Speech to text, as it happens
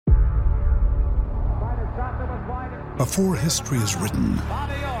Before history is written,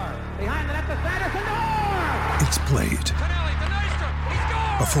 it's played.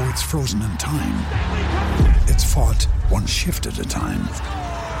 Before it's frozen in time, it's fought one shift at a time.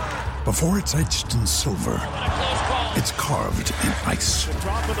 Before it's etched in silver, it's carved in ice.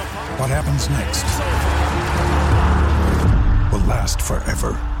 What happens next will last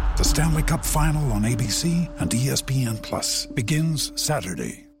forever. The Stanley Cup Final on ABC and ESPN Plus begins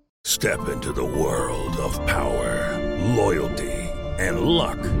Saturday. Step into the world of power, loyalty, and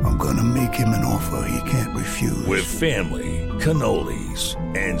luck. I'm gonna make him an offer he can't refuse. With family, cannolis,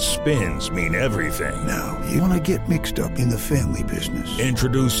 and spins mean everything. Now, you wanna get mixed up in the family business.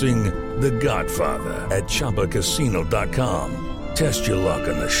 Introducing The Godfather at ChumbaCasino.com. Test your luck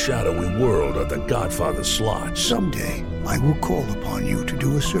in the shadowy world of The Godfather slot. Someday, I will call upon you to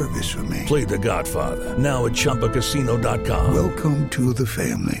do a service for me. Play The Godfather, now at ChumbaCasino.com. Welcome to the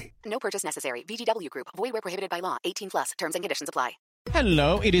family. No purchase necessary. VGW Group. Void where prohibited by law. 18 plus. Terms and conditions apply.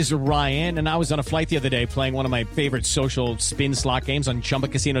 Hello, it is Ryan, and I was on a flight the other day playing one of my favorite social spin slot games on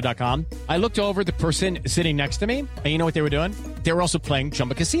ChumbaCasino.com. I looked over at the person sitting next to me, and you know what they were doing? They were also playing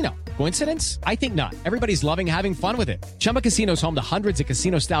Chumba Casino. Coincidence? I think not. Everybody's loving having fun with it. Chumba Casino is home to hundreds of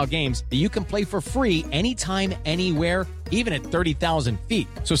casino-style games that you can play for free anytime, anywhere, even at 30,000 feet.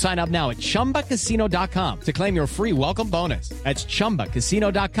 So sign up now at ChumbaCasino.com to claim your free welcome bonus. That's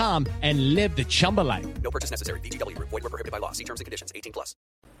ChumbaCasino.com and live the Chumba life. No purchase necessary. VGW Group. Void where prohibited by law. See terms and conditions. 18 plus.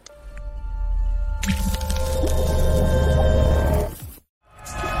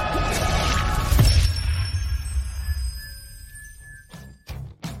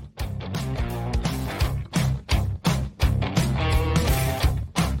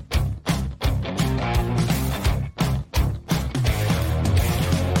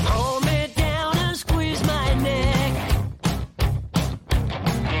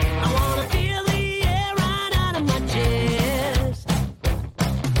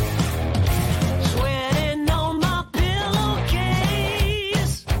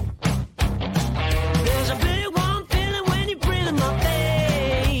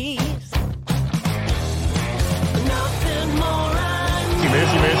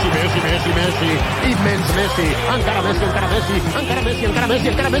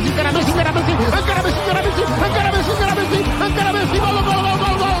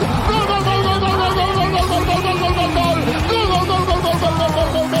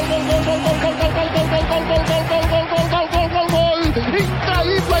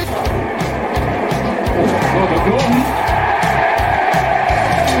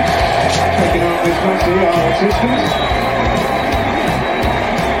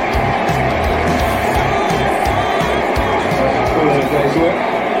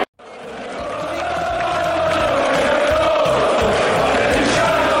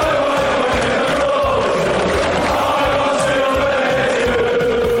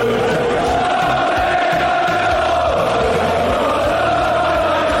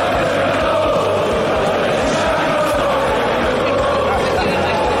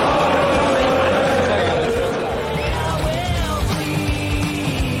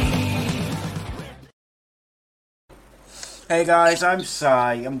 Hey guys, I'm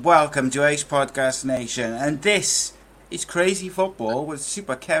Sai and welcome to Ace Podcast Nation, and this is Crazy Football with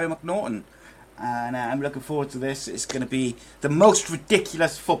Super Kevin McNaughton, and I'm looking forward to this. It's going to be the most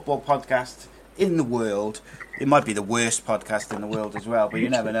ridiculous football podcast in the world. It might be the worst podcast in the world as well, but you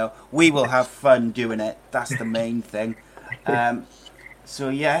never know. We will have fun doing it. That's the main thing. So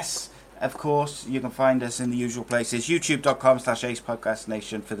yes, of course, you can find us in the usual places.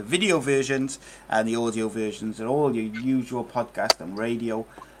 YouTube.com/AcePodcastNation for the video versions and the audio versions and all your usual podcast and radio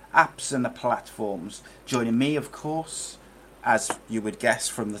apps and the platforms. Joining me, of course, as you would guess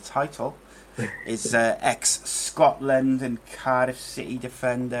from the title, is ex-Scotland and Cardiff City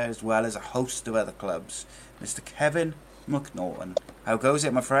defender, as well as a host of other clubs, Mr. Kevin McNaughton. How goes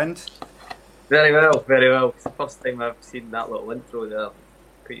it, my friend? Very well, very well. It's the first time I've seen that little intro there.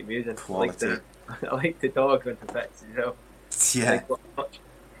 Pretty amusing. Quality. I like the dog on the pitch as well. Yeah.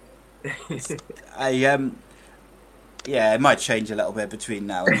 Yeah, it might change a little bit between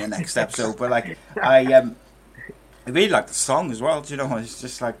now and the next episode, but like I really like the song as well. Do you know? It's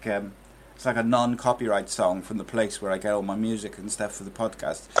just like it's like a non-copyright song from the place where I get all my music and stuff for the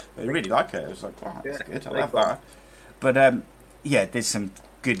podcast. I really like it. I was like, wow, that's good. I love that. But yeah, there's some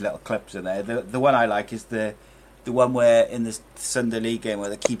good little clips in there. The one I like is the one where in the Sunday League game where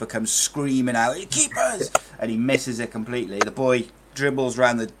the keeper comes screaming out, "Keepers!" and he misses it completely. The boy dribbles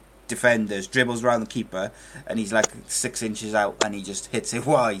around the defenders, dribbles around the keeper, and he's like 6 inches out, and he just hits it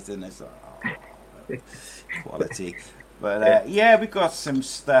wide, and it's like, oh, quality. But yeah, we've got some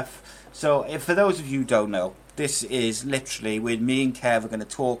stuff. So for those of you who don't know, This is literally where me and Kev are going to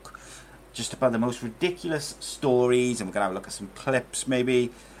talk just about the most ridiculous stories, and we're going to have a look at some clips maybe,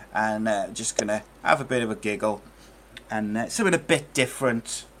 and just going to have a bit of a giggle, and something a bit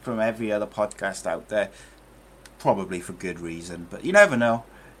different from every other podcast out there, probably for good reason, but you never know.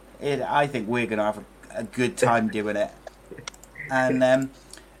 I think we're going to have a good time doing it. And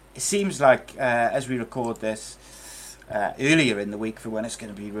it seems like as we record this earlier in the week for when it's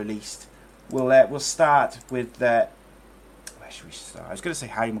going to be released, we'll start with where should we start? I was going to say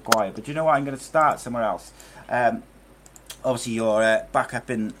Harry Maguire, but you know what? I'm going to start somewhere else. Obviously, you're back up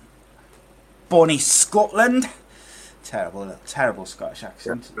in Bonnie, Scotland. Terrible Scottish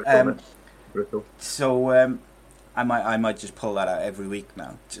accent. Brutal. So I might just pull that out every week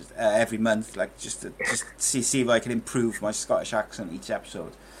now, just every month, like just to see if I can improve my Scottish accent each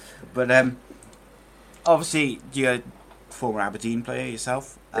episode. But obviously, you're a former Aberdeen player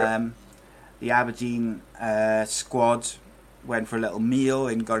yourself. The Aberdeen squad went for a little meal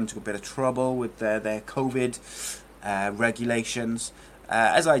and got into a bit of trouble with their COVID regulations.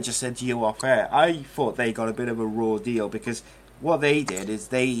 As I just said to you off air, I thought they got a bit of a raw deal because what they did is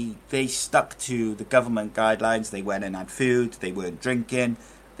they stuck to the government guidelines. They went and had food. They weren't drinking.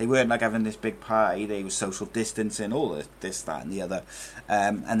 They weren't like having this big party. They were social distancing, all this, that, and the other.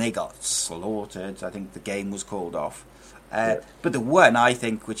 And they got slaughtered. I think the game was called off. But the one I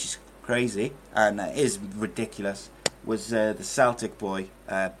think, which is crazy and is ridiculous, was the Celtic boy,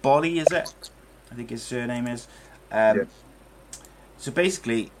 Bolly, is it? I think his surname is. So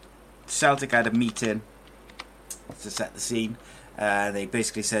basically, Celtic had a meeting to set the scene. They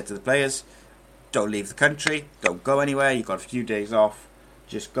basically said to the players, don't leave the country, don't go anywhere, you've got a few days off,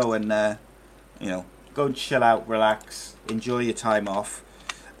 just go and go and chill out, relax, enjoy your time off.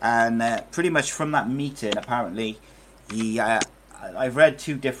 And pretty much from that meeting, apparently, I've read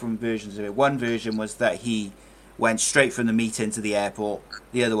two different versions of it. One version was that he went straight from the meeting to the airport.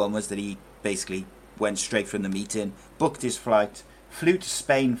 The other one was that he basically went straight from the meeting, booked his flight, flew to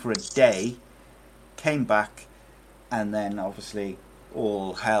Spain for a day, came back, and then obviously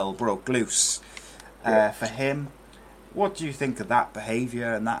all hell broke loose for him. What do you think of that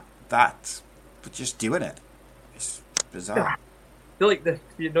behaviour and that for just doing it? It's bizarre. I feel like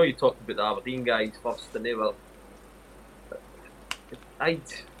you talked about the Aberdeen guys first, and they were. I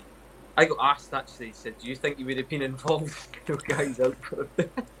got asked actually. He said, "Do you think you would have been involved with those guys out for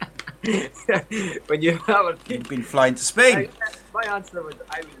when you've been flying to Spain?" My answer was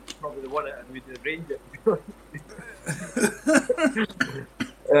I was probably the one that would arrange it.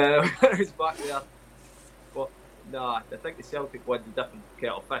 I was back there, but I think the Celtic one's a different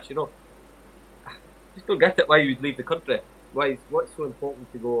kettle of fish. I just don't get it why you would leave the country. What's so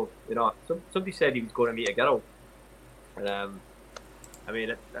important to go? Somebody said he was going to meet a girl, and I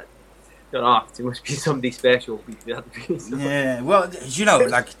mean, I don't know. It must be somebody special. Yeah, well,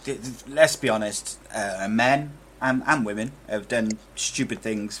 let's be honest. Men and women have done stupid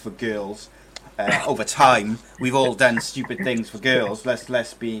things for girls. Over time, we've all done stupid things for girls.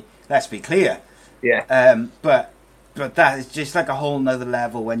 Let's be clear. Yeah. But that is just like a whole nother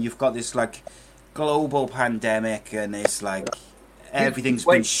level when you've got this like global pandemic and it's like everything's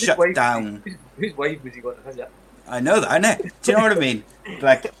been shut down. Whose wife was he going to visit? I know that. I know. Do you know what I mean?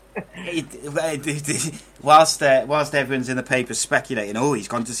 Like, whilst everyone's in the papers speculating, he's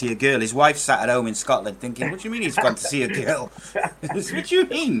gone to see a girl. His wife sat at home in Scotland thinking, "What do you mean he's gone to see a girl? What do you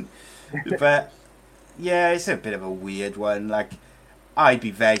mean?" But yeah, it's a bit of a weird one. Like, I'd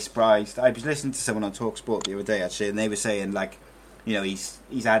be very surprised. I was listening to someone on TalkSport the other day actually, and they were saying like, he's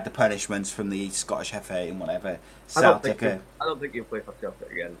had the punishments from the Scottish FA and whatever. Celtic. I don't think he'll play for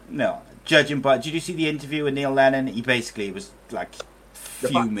Celtic again. No, judging by. Did you see the interview with Neil Lennon? He basically was like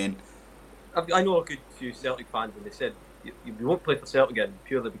fuming. I know a good few Celtic fans, and they said you won't play for Celtic again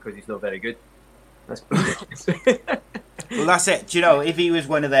purely because he's not very good. Well, that's it. Do you know, if he was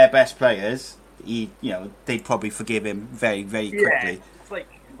one of their best players, they'd probably forgive him very, very quickly. Yeah, it's like,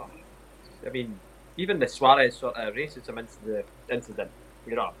 I mean, even the Suarez sort of racism incident,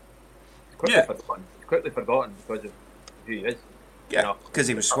 it's quickly forgotten because of who he is. Yeah, because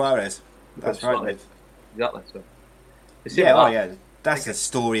he was Suarez. That's right, mate. Exactly. So. Yeah, that's a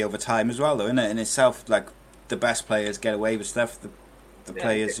story over time as well, though, isn't it? In itself, like, the best players get away with stuff. The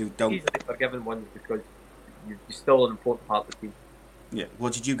players who don't. Easily forgiven ones because you're still an important part of the team. Yeah.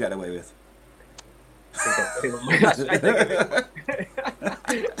 What did you get away with?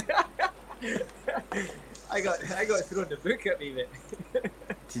 I got thrown the book at me, mate.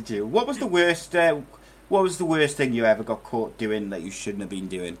 Did you? What was the worst? What was the worst thing you ever got caught doing that you shouldn't have been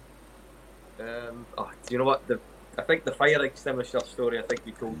doing? Do you know what? I think the fire extinguisher story I think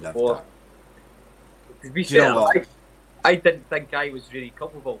we told before. To be Do you fair, know what? I didn't think I was really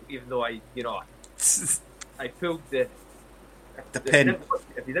culpable, even though I pulled the pin.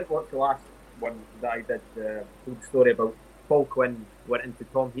 If you didn't watch the last one that I did, told the story about Paul Quinn went into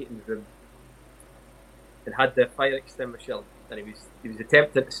Tom Heaton's room and had the fire extinguisher, and he was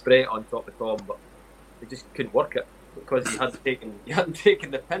attempting to spray it on top of Tom, but he just couldn't work it because he hadn't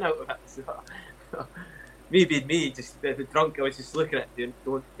taken the pin out of it. So, me, just the drunk, I was just looking at it,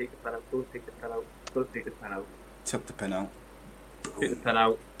 don't take the pin out, don't take the pin out, don't take the pin out. Took the pin out. Took the pin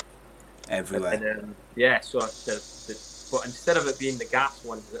out. Everywhere. And so but instead of it being the gas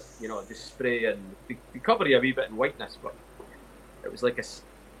ones that just spray and they cover you a wee bit in whiteness, but it was like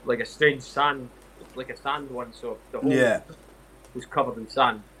a strange sand, like a sand one. So the whole was covered in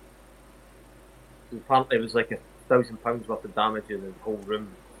sand. So apparently it was like £1,000 worth of damage in the whole room.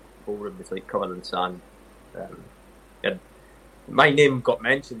 The whole room was like covered in sand. And my name got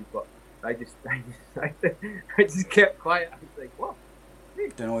mentioned, but I just kept quiet. I was like, what?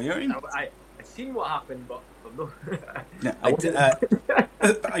 Don't know what you're in. I seen what happened, but no. No,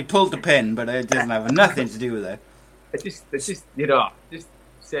 I pulled the pin, but it doesn't have nothing to do with it. It just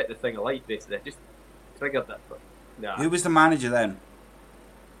set the thing alight, basically. It just triggered it. But nah. Who was the manager then?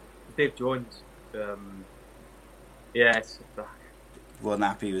 Dave Jones. Yes. Wasn't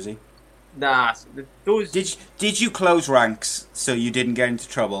happy, was he? Nah. Those. Did you close ranks so you didn't get into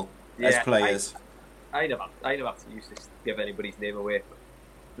trouble as players? I never used to give anybody's name away.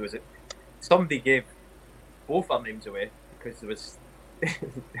 There was somebody gave both our names away because there was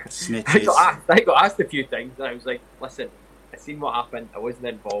snitches. I got asked a few times, and I was like, "Listen, I seen what happened. I wasn't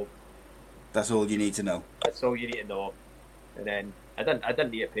involved. That's all you need to know. That's all you need to know." And then I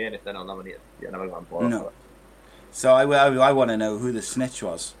didn't need to pay anything. I'll never need to. I never got involved. No. So I want to know who the snitch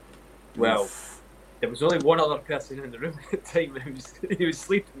was. Well, there was only one other person in the room at the time, and he was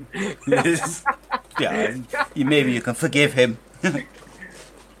sleeping. Yeah, maybe you can forgive him.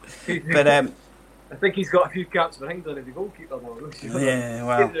 But I think he's got a few caps for England as a goalkeeper now. Yeah,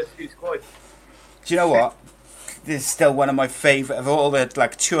 well. Do you know what? This is still one of my favourite of all the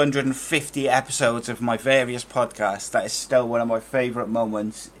 250 episodes of my various podcasts. That is still one of my favourite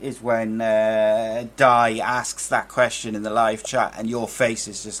moments. Is when Di asks that question in the live chat, and your face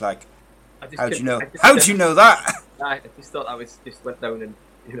is just like, "How do you know? How do you know that?" I just thought just went down in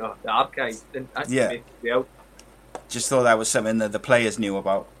the archives. Didn't actually make me out. Just thought that was something that the players knew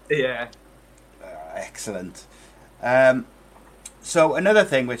about. Yeah. Excellent. So another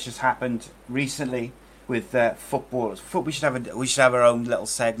thing which has happened recently with footballers. We should have our own little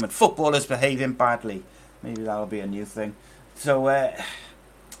segment. Footballers behaving badly. Maybe that'll be a new thing. So,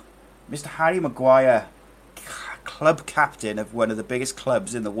 Mr. Harry Maguire, club captain of one of the biggest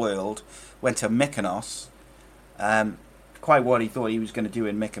clubs in the world, went to Mykonos. Quite what he thought he was going to do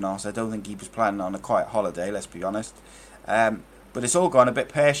in Mykonos. I don't think he was planning on a quiet holiday, let's be honest. But it's all gone a bit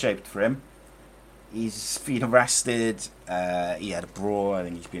pear-shaped for him. He's been arrested. He had a brawl. I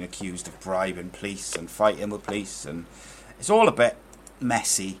think he's been accused of bribing police and fighting with police. And it's all a bit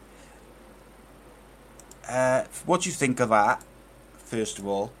messy. What do you think of that, first of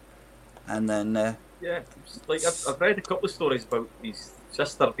all? And then... I've read a couple of stories about his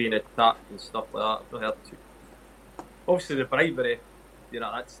sister being attacked and stuff like that. I've not heard too. Obviously, the bribery,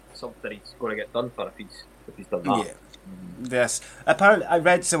 that's something he's going to get done for if he's done that. Yeah. Yes. Apparently, I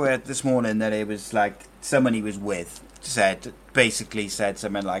read somewhere this morning that it was someone he was with basically said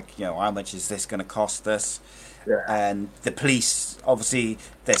something like, how much is this going to cost us? Yeah. And the police, obviously,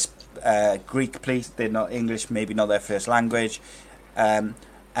 there's Greek police, they're not English, maybe not their first language, and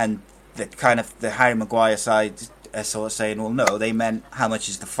the Harry Maguire side are sort of saying, well, no, they meant how much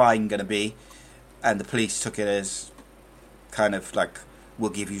is the fine going to be, and the police took it as kind of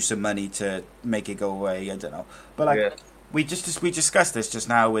we'll give you some money to make it go away. I don't know, but we discussed this just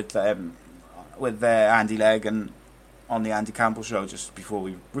now with Andy Legg and on the Andy Campbell show just before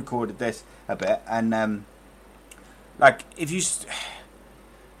we recorded this a bit, and if you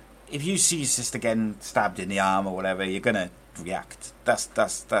see your sister getting stabbed in the arm or whatever, you're gonna react. That's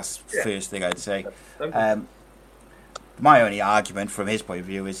first thing I'd say. My only argument from his point of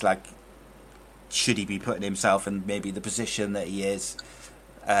view is should he be putting himself in maybe the position that he is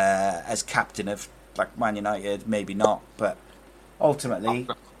as captain of Man United? Maybe not, but ultimately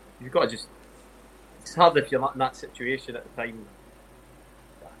you've got to it's hard if you're not in that situation at the time.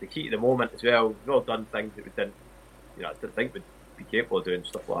 The key to the moment as well. We've all done things that we didn't think we'd be capable of doing,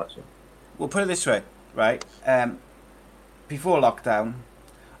 stuff like that. So. We'll put it this way, right? Before lockdown,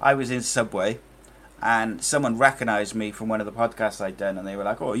 I was in Subway and someone recognised me from one of the podcasts I'd done, and they were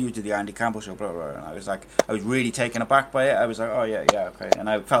like, "Oh, you did the Andy Campbell show," blah, blah, blah. And I was like, I was really taken aback by it. I was like, "Oh yeah, okay," and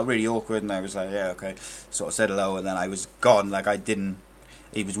I felt really awkward, and I was like, "Yeah, okay," sort of said hello, and then I was gone. Like I didn't.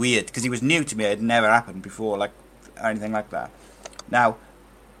 It was weird because he was new to me. It had never happened before, like anything like that. Now,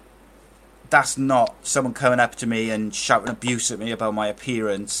 that's not someone coming up to me and shouting abuse at me about my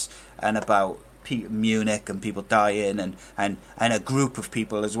appearance and about Munich and people dying and a group of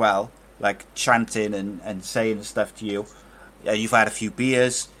people as well, like chanting and saying stuff to you. You've had a few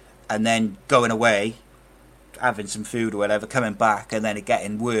beers and then going away, having some food or whatever, coming back and then it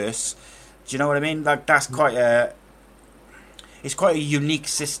getting worse. Do you know what I mean? Like that's quite a unique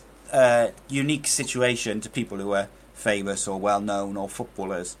situation to people who are famous or well known or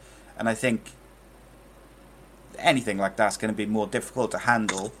footballers, and I think anything like that's going to be more difficult to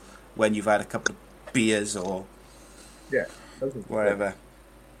handle when you've had a couple of beers or whatever.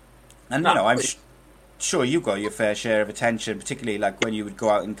 And you know, I'm sure you got your fair share of attention, particularly like when you would go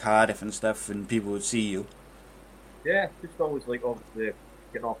out in Cardiff and stuff, and people would see you. Yeah, just always like obviously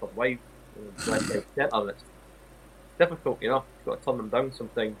getting off of wives and it's difficult, you know. You've got to turn them down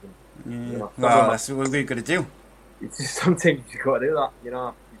sometimes. And, you know, well, that's what we're going to do. It's just sometimes you've got to do that, you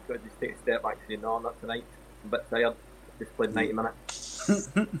know. You've got to just take a step back and say, no, not tonight. I'm a bit tired. Just played 90 minutes.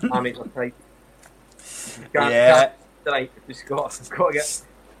 Armies are tight. Can't tonight. Just got to get.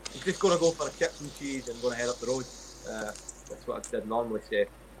 I'm just going to go for a chips and cheese and going to head up the road. That's what I did normally say.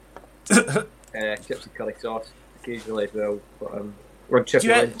 Chips and curry sauce occasionally as well. But we're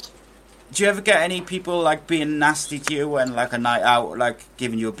chipping. Do you ever get any people like being nasty to you and like a night out, like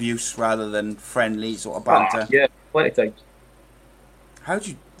giving you abuse rather than friendly sort of banter? Yeah, plenty of times. How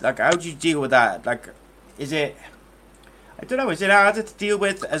do you deal with that? Like, is it? I don't know. Is it harder to deal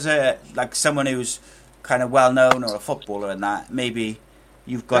with as a someone who's kind of well known or a footballer and that? Maybe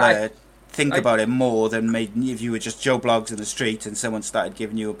you've got to think about it more than maybe if you were just Joe Bloggs in the street and someone started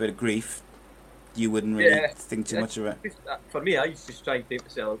giving you a bit of grief. You wouldn't really think too much of it. For me, I used to just try and take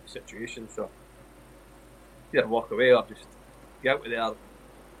myself out of the situation, so either walk away or just get out of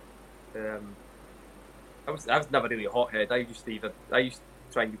there. I was never really a hothead. I used to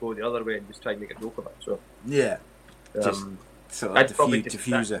try and go the other way and just try and make a joke of it. So just sort of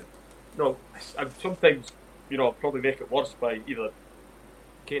diffuser. No, I'd sometimes probably make it worse by either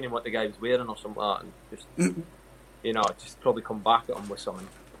caning what the guy was wearing or something like that, and just just probably come back at him with something.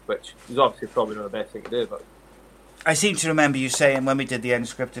 Which is obviously probably not the best thing to do, but I seem to remember you saying when we did the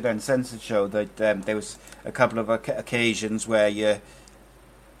Unscripted Uncensored show that there was a couple of occasions where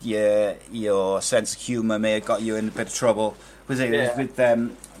your sense of humour may have got you in a bit of trouble. Was it with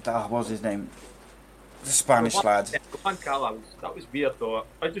what was his name? The Spanish lad. Juan Cala, that was weird though.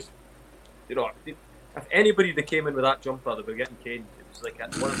 I just, if anybody that came in with that jumper, they were getting caned. It was like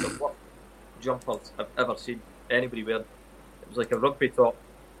one of the worst jumpers I've ever seen anybody wear. It was like a rugby top.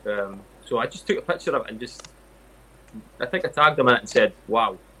 So I just took a picture of it and I think I tagged him in it and said,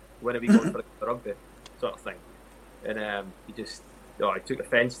 "Wow, when are we going for a rugby?" sort of thing. And I took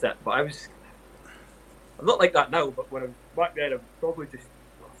offence to it. But I'm not like that now. But when I was back then, I would probably just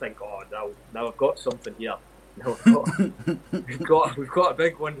think, "Oh, now I've got something here. Now we've got a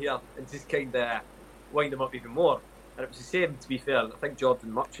big one here," and just kind of wind them up even more. And it was the same, to be fair. I think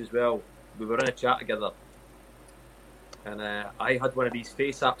Jordan Much as well. We were in a chat together. And I had one of these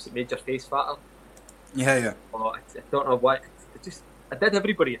face apps that made your face fatter. Yeah. Oh, I don't know why. I did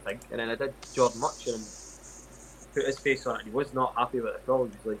everybody, I think, and then I did Jordan Much and put his face on it. And he was not happy with it at all.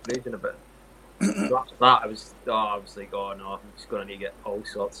 He was like raging a bit. So after that, I was like, oh no, I'm just going to need to get all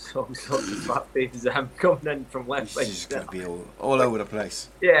sorts of fat faces of him coming in from left. It's going to be all over the place.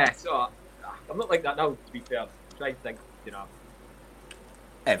 Yeah, so I'm not like that now. To be fair, I try to think,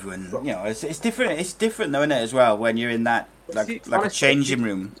 Everyone, it's different. It's different, though, isn't it, as well, when you're in that honestly, a changing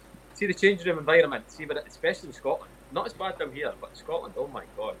room. See the changing room environment. But especially in Scotland, not as bad down here, but in Scotland, oh my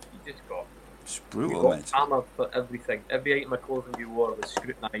God, you just got. It's brutal, mate. Hammered for everything. Every item of clothing you wore was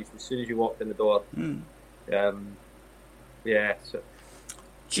scrutinised as soon as you walked in the door. So.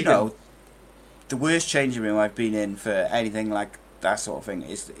 Do you know the worst changing room I've been in for anything like that sort of thing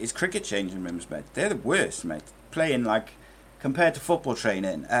is cricket changing rooms, mate. They're the worst, mate. Playing compared to football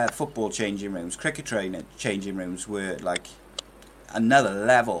changing rooms, cricket changing rooms were like another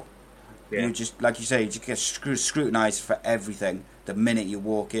level. Yeah. You just, like you say, you just get scrutinised for everything the minute you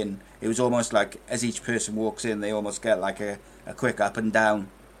walk in. It was almost like as each person walks in, they almost get like a quick up and down,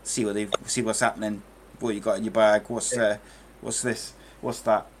 see what's happening, what you got in your bag, what's this, what's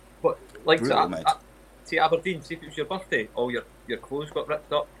that. But like brutal, mate. See Aberdeen, see if it was your birthday, all your clothes got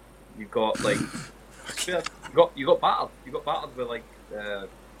ripped up. You got like. You got battered. You got battered with like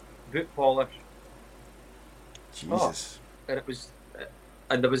boot polish, Jesus. And it was,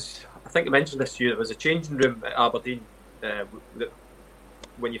 and there was. I think I mentioned this to you. There was a changing room at Aberdeen that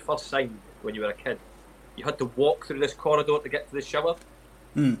when you first signed, when you were a kid, you had to walk through this corridor to get to the shower.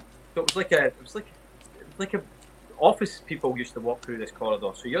 So it was like a office people used to walk through this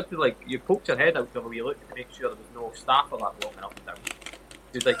corridor. So you had to you poked your head out to have a wee look to make sure there was no staff or that walking up and down.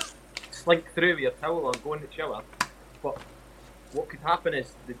 You'd slink through with your towel or go in the shower. But what could happen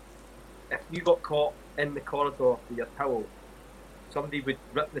is if you got caught in the corridor with your towel, somebody would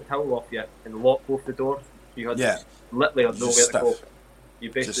rip the towel off you and lock both the doors. You had literally nowhere to go.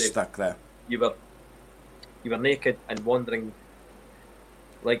 You basically just stuck there. You were naked and wandering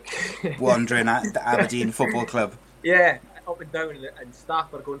wandering at the Aberdeen Football Club. Yeah, up and down, and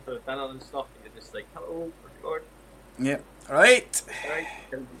staff are going for dinner and stuff, and you're just like, hello, Lord. Yeah, right.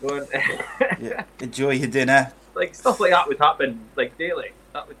 Going. Yeah. Enjoy your dinner. Stuff like that would happen daily.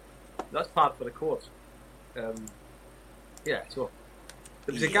 That's part of the course. Yeah, so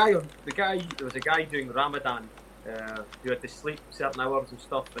there was a guy doing Ramadan who had to sleep certain hours and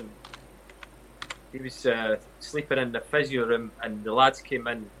stuff, and he was sleeping in the physio room, and the lads came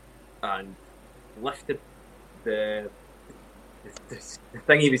in and lifted the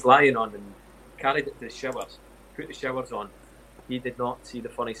thing he was lying on and carried it to the showers, put the showers on. He did not see the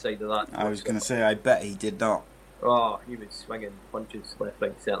funny side of that. I was going to say, I bet he did not. Oh, he was swinging punches left,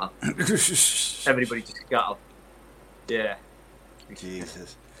 right, centre. Everybody just scattered. Yeah.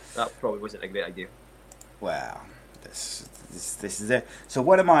 Jesus. That probably wasn't a great idea. Wow. This is it. So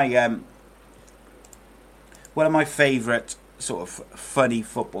one of my favourite sort of funny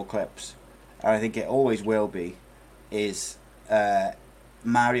football clips, and I think it always will be, is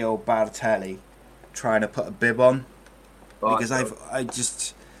Mario Balotelli trying to put a bib on. Because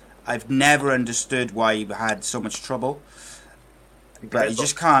I've never understood why he had so much trouble. But he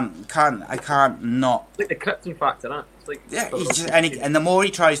just can't not. It's like the Krypton factor, huh? It's and the more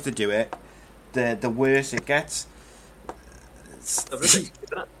he tries to do it, the worse it gets.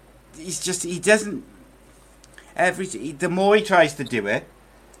 He doesn't. The more he tries to do it,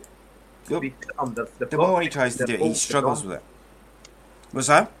 the more he tries to do it, he struggles with it. What's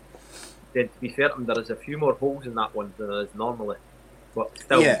that? To be fair to him, there is a few more holes in that one than there is normally. But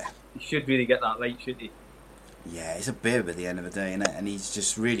still, he should really get that right, shouldn't he? Yeah, it's a bib at the end of the day, isn't it? And he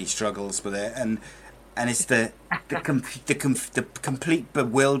just really struggles with it, and it's the complete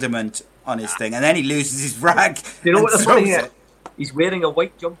bewilderment on his thing, and then he loses his rag. Do you know what the funny is? He's wearing a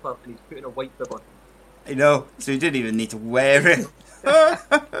white jumper and he's putting a white bib on. I know, so he didn't even need to wear it.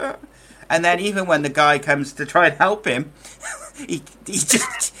 And then even when the guy comes to try and help him, he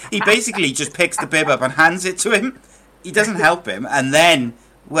basically just picks the bib up and hands it to him. He doesn't help him, and then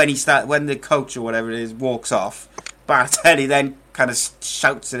when the coach or whatever it is walks off, Balotelli then kind of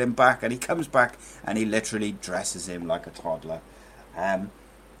shouts at him back, and he comes back and he literally dresses him like a toddler. I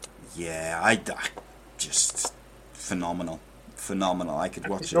just phenomenal. I could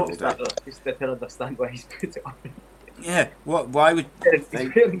watch it all day. I just don't understand why he's put it on. Yeah, why would he's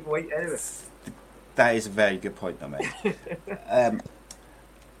wearing white anyway? That is a very good point, though, mate.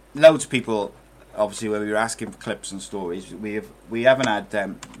 Loads of people, obviously, when we were asking for clips and stories, we haven't had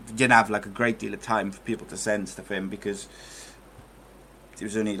didn't have a great deal of time for people to send stuff in because it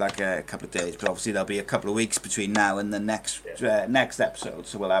was only a couple of days. But obviously, there'll be a couple of weeks between now and the next episode,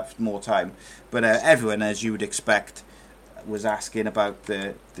 so we'll have more time. But everyone, as you would expect, was asking about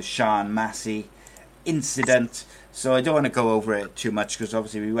the Sean Massey incident. So I don't want to go over it too much because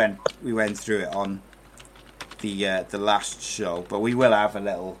obviously we went through it on the last show, but we will have a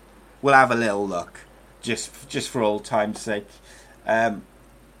little look just for old time's sake. I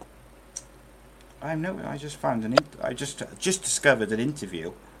just discovered an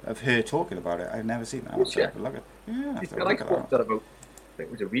interview of her talking about it. I've never seen that. I think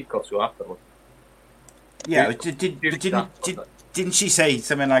it was a week or so afterwards. Yeah, didn't she say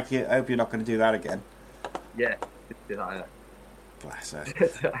something like, "I hope you're not going to do that again"? Yeah, did that. Yeah. Bless her.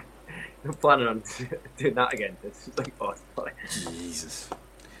 I'm planning on doing that again. It's sorry. Jesus.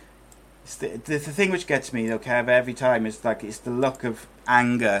 It's the thing which gets me, though, Kev, every time is it's the look of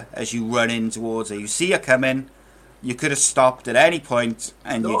anger as you run in towards her. You see her coming, you could have stopped at any point,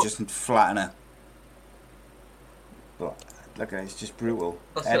 and you just flatten her. But look, it's just brutal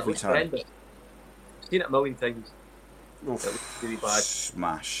every time. Horrendous. I've seen it a million times. Oof, it was really bad.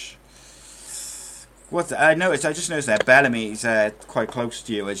 Smash. I just noticed that Bellamy's quite close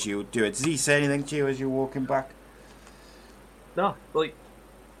to you as you do it. Does he say anything to you as you're walking back? No,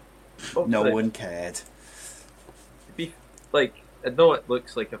 no one cared. I know it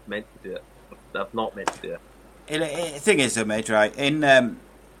looks like I've meant to do it, but I've not meant to do it. The thing is, though, mate, right? In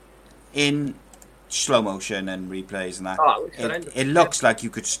slow motion and replays and that. Oh, It looks like you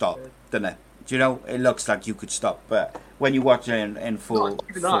could stop, doesn't it? Do you know? It looks like you could stop, but when you watch it in full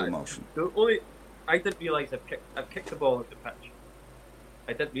motion. I didn't realise I've kicked the ball at the pitch.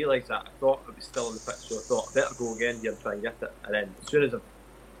 I didn't realise that. I thought it was still on the pitch, so I thought I better go again here and try and get it. And then as soon as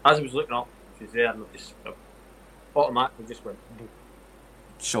I was looking up, she was there, and I just automatically just went boom.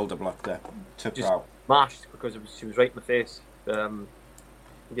 Shoulder block there, took her just out. Mashed because she was right in my face.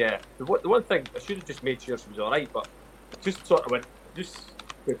 Yeah, the one thing I should have just made sure she was all right, but just sort of went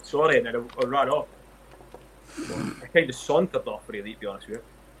sorry, and then I ran off. So I kind of sauntered off, really, to be honest with you.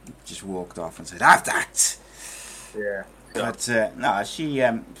 Just walked off and said, "Have that." Yeah. But no, she.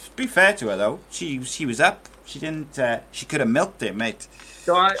 To be fair to her though, she was up. She didn't. She could have milked it, mate.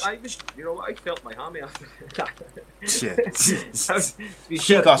 So I just, I felt my hammy after that. Shit.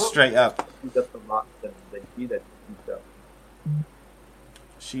 She got straight up. She did the match than he did.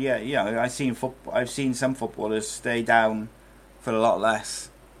 She, I've seen some footballers stay down for a lot less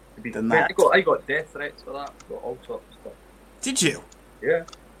than that. I got death threats for that. Got all sorts of stuff. Did you? Yeah.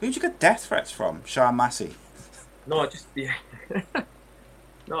 Who'd you get death threats from? Sean Massey? No, just just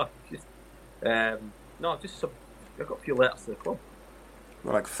some. I got a few letters to the club.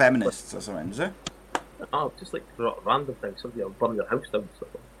 Well, like feminists or something, is it? Oh, just like random things. Somebody will burn their house down. Stuff.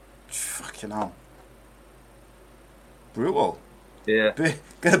 Fucking hell. Brutal. Yeah.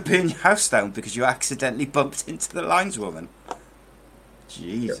 Gonna burn your house down because you accidentally bumped into the lineswoman.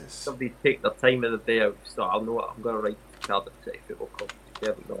 Jesus. Yeah, somebody take their time of the day out. So I'll know what I'm going to write to Cardiff City Football Club.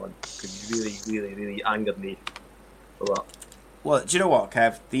 Because really, really, really angered me for that. Well, do you know what,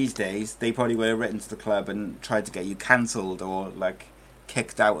 Kev? These days, they probably would have written to the club and tried to get you cancelled or, like,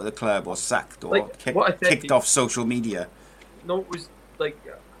 kicked out of the club or sacked or kicked off social media. No, it was, like,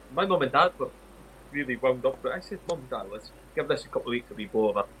 my mum and dad were really wound up. But I said, Mum and Dad, let's give this a couple of weeks to be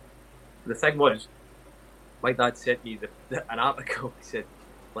over. The thing was, my dad sent me an article. He said,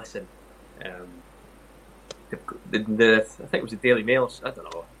 listen, I think it was the Daily Mail, I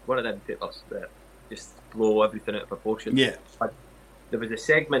don't know, one of them papers that just blow everything out of proportion. Yeah. But there was a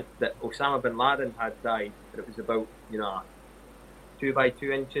segment that Osama bin Laden had died, and it was about, 2 by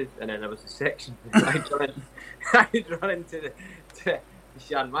 2 inches, and then there was a section I'd run into the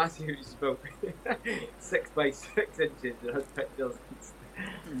Sean Massey, which is about 6 by 6 inches, and had pictures.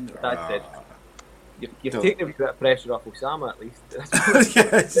 Dad said, you've taken a bit of pressure off Osama at least.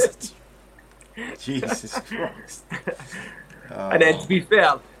 Yes. Jesus Christ. And then, to be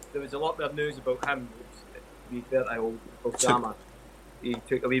fair, there was a lot more news about him. To be fair to Osama, he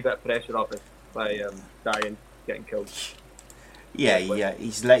took a wee bit of pressure off it by dying, getting killed. Yeah,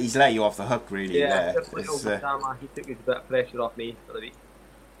 he's let you off the hook, really. Yeah, just like Osama, he took a bit of pressure off me for the week.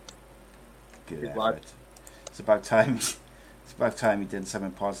 Good effort. It's about time. It's about time he did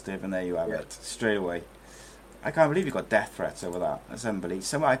something positive, and there you have it, straight away. I can't believe you got death threats over that. That's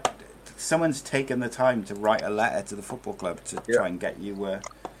unbelievable. Someone's taken the time to write a letter to the football club to try and get you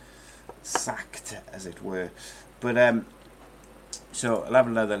sacked, as it were. But so I'll have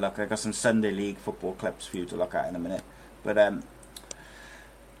another look. I got some Sunday League football clips for you to look at in a minute. But I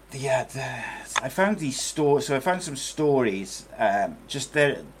found these stories. So I found some stories. Just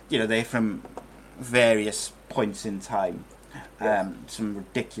they're from various points in time. Some more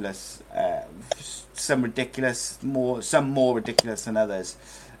ridiculous than others.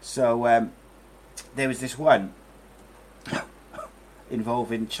 So there was this one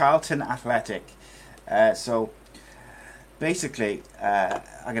involving Charlton Athletic. So basically,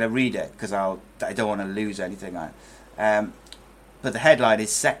 I'm going to read it because I don't want to lose anything. But the headline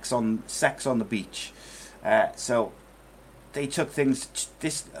is "Sex on the Beach." So they took things.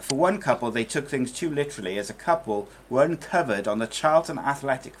 For one couple, they took things too literally, as a couple were uncovered on the Charlton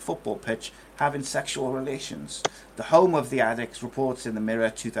Athletic football pitch having sexual relations. The home of the addicts reports in the Mirror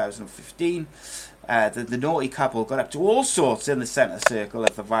 2015 that the naughty couple got up to all sorts in the centre circle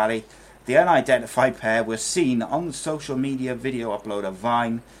of the Valley. The unidentified pair were seen on the social media video uploader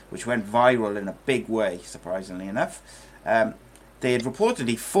Vine, which went viral in a big way, surprisingly enough. They had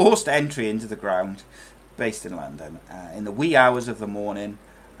reportedly forced entry into the ground, based in London, in the wee hours of the morning,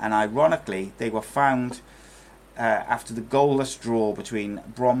 and ironically, they were found after the goalless draw between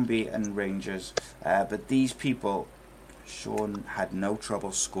Bromby and Rangers. But these people, Sean, had no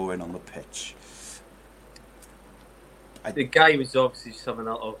trouble scoring on the pitch. The guy was obviously having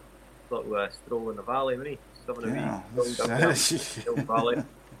a little stroll in the valley, wasn't he? Having valley.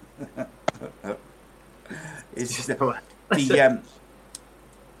 It's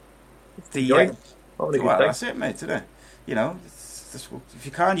well, that's it, mate. Isn't it? If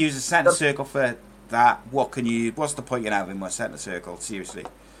you can't use a centre circle for that, what's the point in having a centre circle? Seriously.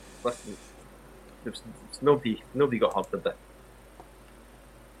 Listen, nobody got hurt of it.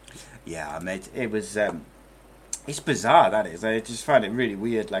 Yeah, mate, it was. It's bizarre, that is. I just find it really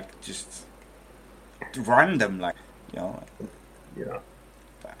weird, like just random, like Yeah. It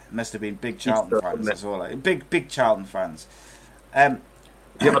must have been big Charlton fans as well, like big Charlton fans. Did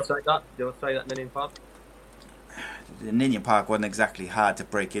you ever try that? Did you ever try that in Ninian Park? The Ninian Park wasn't exactly hard to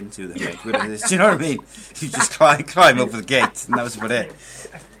break into, the gate. Do you know what I mean? You just climb over the gate, and that was about it.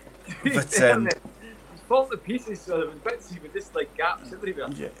 But It was falling to pieces, so there was bits with just like gaps everywhere.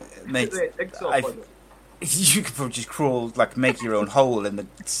 yeah, mate, I've you could probably just crawl, like make your own hole in the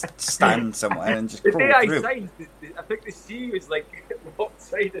stand somewhere and just the crawl day I through. signed, I think the sea was like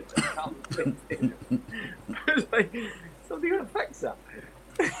lopsided. It was like, somebody gonna fix that?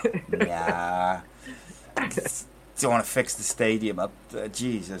 Yeah. Don't want to fix the stadium up,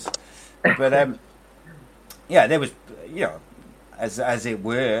 Jesus. But yeah, there was, as it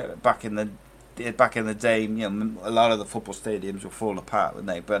were back in the day. A lot of the football stadiums were falling apart, weren't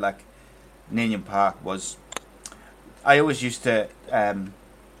they? But like Ninian Park was. I always used to.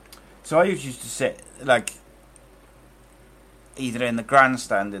 So I used to sit like either in the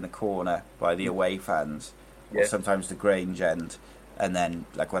grandstand in the corner by the away fans, or sometimes the Grange end. And then,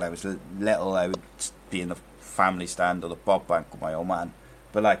 like when I was little, I would be in the family stand or the Bob Bank with my old man.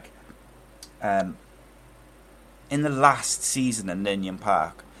 But like, in the last season in Ninian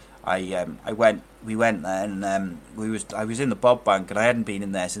Park, we went there and I was in the Bob Bank and I hadn't been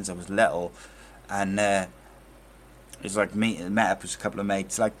in there since I was little, and it was like met up with a couple of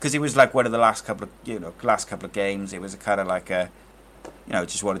mates, like because it was like one of the last couple of games. It was a kind of like a,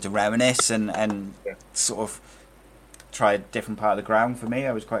 just wanted to reminisce and sort of try a different part of the ground for me.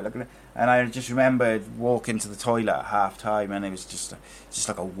 I was quite looking at, and I just remember walking to the toilet at half time, and it was just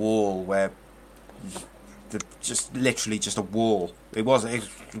like a wall where just literally just a wall. It wasn't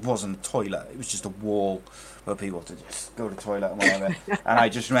a toilet. It was just a wall where people had to just go to the toilet and whatever. And I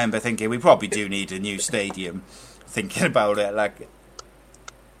just remember thinking we probably do need a new stadium. Thinking about it, like,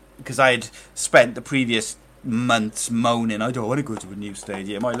 because I had spent the previous months moaning, I don't want to go to a new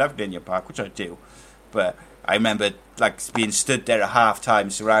stadium. I love Ninian Park, which I do, but I remember like being stood there at half time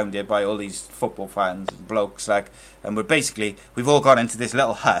surrounded by all these football fans and blokes, like, and we've all gone into this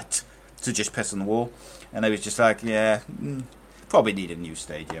little hut to just piss on the wall, and I was just like, probably need a new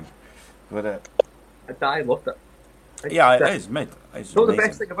stadium. But I loved it. it is, mate. The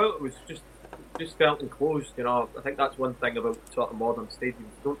best thing about it was just felt enclosed. I think that's one thing about sort of modern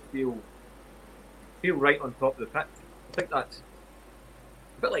stadiums. Don't feel right on top of the pitch. I think that's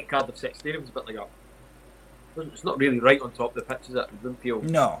a bit like Cardiff City Stadium's a bit like that. It's not really right on top of the pitch, is it? It doesn't feel.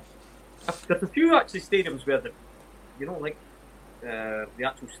 No. There's a few actually stadiums where the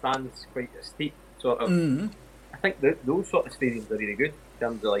actual stands quite steep, sort of. Mm-hmm. I think those sort of stadiums are really good in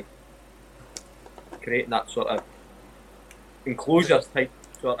terms of like creating that sort of enclosures type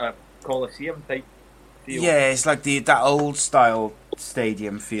sort of Coliseum type feel. Yeah, it's like that old style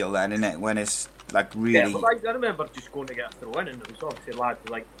stadium feel then, isn't it? When it's like really. Yeah, but I remember just going to get a throw in, and there was obviously lads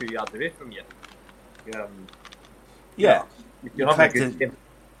like 2 yards away from you. Yeah. You're having a good game.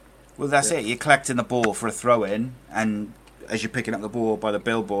 Well, that's it. You're collecting the ball for a throw in, and as you're picking up the ball by the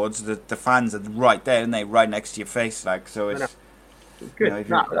billboards, the fans are right there, and they right next to your face, like, so it's good.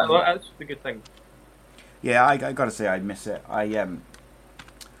 That's the good thing. Yeah, I got to say I miss it.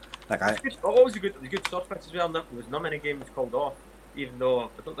 Always a good soft pitch as well. There was not many games called off, even though I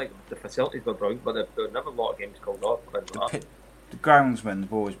don't think the facilities were brilliant, but there were never a lot of games called off. The groundsmen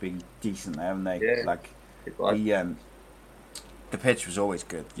have always been decent there, haven't they? Yeah, like the pitch was always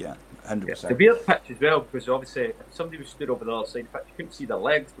good. Yeah, 100%. The weird pitch as well, because obviously if somebody was stood over the other side of the pitch, you couldn't see their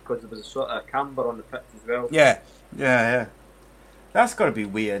legs because there was a sort of camber on the pitch as well. Yeah. That's got to be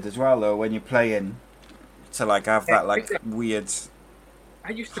weird as well, though, when you're playing to like have that like weird.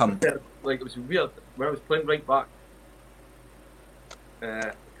 I used to prefer, like, it was weird when I was playing right back.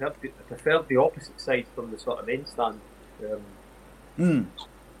 I preferred the opposite side from the sort of main stand.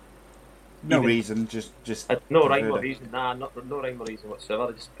 No reason, just no rhyme or reason. No rhyme or reason whatsoever.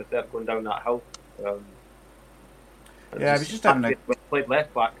 I just prefer going down that hill. I was just having when I played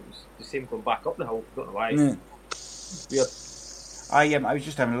left back. It was the same going back up the hill. I don't know why. Weird. I was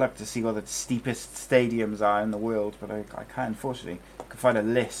just having a look to see what the steepest stadiums are in the world, but I can't, unfortunately. You can find a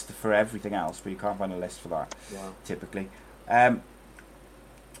list for everything else, but you can't find a list for that, typically.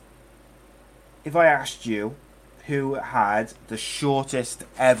 If I asked you who had the shortest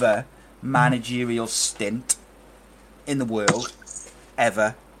ever managerial stint in the world,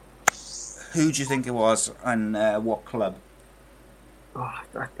 ever, who do you think it was, and what club? Oh,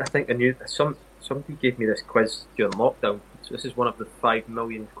 I think I knew. Somebody gave me this quiz during lockdown So this is one of the 5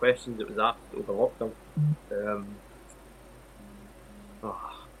 million questions that was asked over lockdown.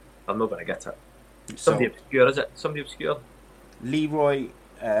 I'm not going to get it. Somebody obscure, is it? Somebody obscure? Leroy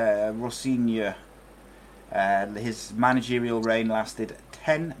Rossignol. His managerial reign lasted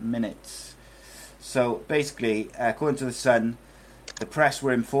 10 minutes. So basically, according to the Sun, the press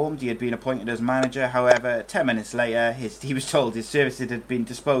were informed he had been appointed as manager. However, 10 minutes later, he was told his services had been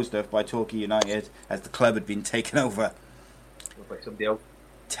disposed of by Torquay United as the club had been taken over. By somebody else.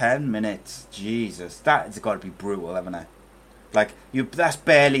 10 minutes, Jesus, that's got to be brutal, haven't it? Like that's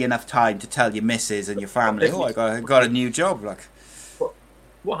barely enough time to tell your missus and your family, "Oh, I got a new job." Like,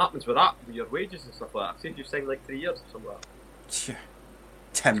 what happens with that? With your wages and stuff like that? I've seen you signed like 3 years or something like that.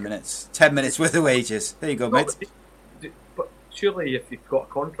 10 minutes. 10 minutes worth of wages. There you go, mate. But surely if you've got a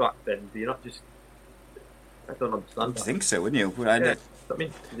contract, then do you not just... I don't understand that. I think so, wouldn't you? I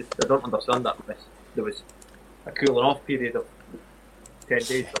don't understand that unless there was a cooling off period of 10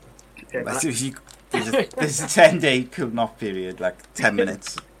 days. 10 minutes. There's a 10-day cooling off period, like 10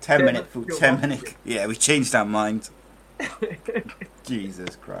 minutes. 10 minute food, 10 minute... Yeah, we changed our mind.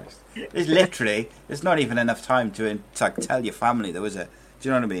 Jesus Christ. There's not even enough time to like, tell your family, though, is it? Do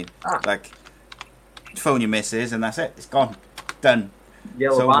you know what I mean? Like, phone your missus and that's it. It's gone. Done.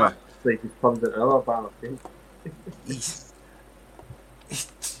 Yellow banner. So he just comes into another banner. He's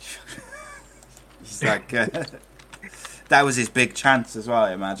like... that was his big chance as well,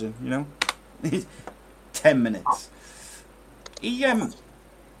 I imagine, you know? 10 minutes. I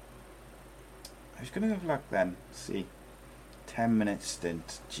was going to have luck then. Let's see. 10 minute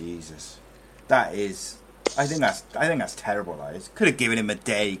stint. Jesus. That is... I think that's terrible. Could have given him a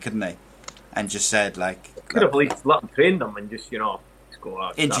day, couldn't they? And just said, like... Could have at least let him train them and just, just go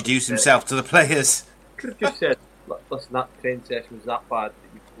out. Introduce himself to the players. Could have just said, listen, that training session was that bad that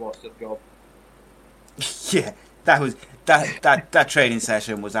you've lost your job. Yeah, that training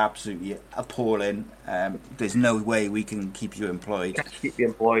session was absolutely appalling. There's no way we can keep you employed. Keep you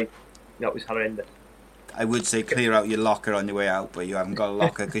employed. That was horrendous. I would say clear out your locker on your way out, but you haven't got a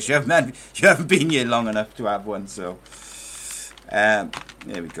locker because you haven't been here long enough to have one. So there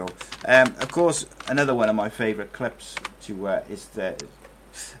we go. Of course, another one of my favourite clips is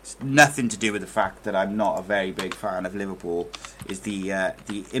it's nothing to do with the fact that I'm not a very big fan of Liverpool. Is the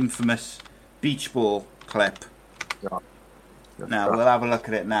infamous beach ball clip. Now we'll have a look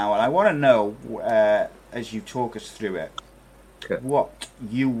at it now, and I want to know as you talk us through it, what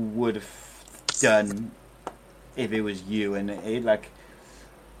you would have done if it was you, and it, like,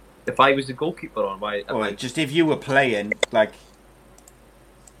 if I was the goalkeeper, or just if you were playing, like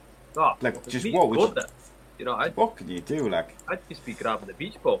just what would you? What could you do? Like, I'd just be grabbing the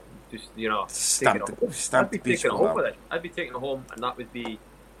beach ball, just stamp the beach ball out. With it. I'd be taking it home, and that would be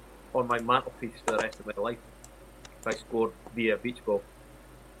on my mantelpiece for the rest of my life if I scored via beach ball.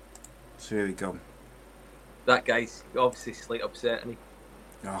 So here we go. That guy's obviously slightly upset, isn't he?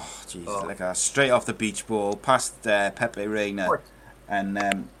 Oh, Jesus, like straight off the beach ball, past Pepe Reina,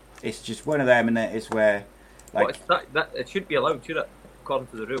 and it's just one of them, and it is where, like, that it should be allowed, should it? According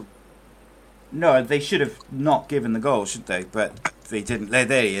to the rules. No, they should have not given the goal, should they? But they didn't. There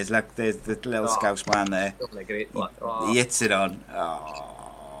he is. Like, there's the little Scouse man there. He hits it on.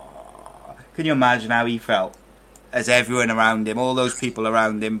 Oh. Can you imagine how he felt as everyone around him, all those people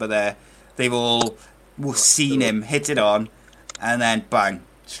around him, but they've all seen him hit it on, and then bang,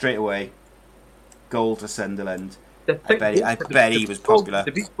 straight away, goal to Sunderland. I bet he was popular.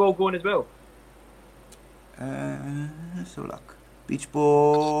 The beach ball going as well. So look, beach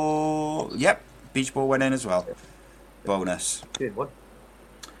ball. Yep, beach ball went in as well. Bonus.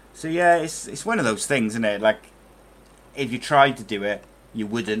 So yeah, it's one of those things, isn't it? Like, if you tried to do it, you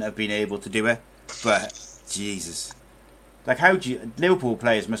wouldn't have been able to do it. But Jesus, like, Liverpool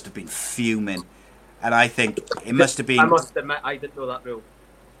players must have been fuming, and I think it must have been. I must admit, I didn't know that rule.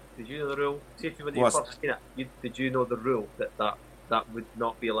 Did you know the rule? See, if you were first seen it, did you know the rule that would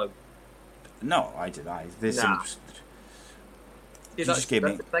not be allowed? No, I did. There's some. See, that's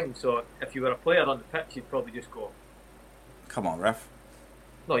the thing. So if you were a player on the pitch, you'd probably just go, "Come on, ref."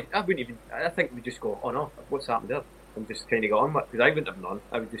 No, I wouldn't even. I think we'd just go, "Oh no, what's happened there?" And just kind of go on with it, because I wouldn't have known.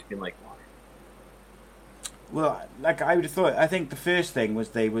 I would just been like, "Why?" Well, like, I would have thought. I think the first thing was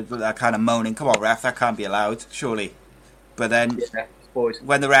they were kind of moaning, "Come on, ref, that can't be allowed, surely." But then,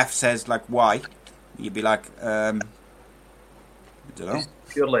 when the ref says, like, "Why?" you'd be like, "I don't know." Just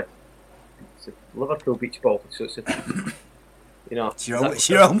purely, it's a Liverpool beach ball, so it's a, it's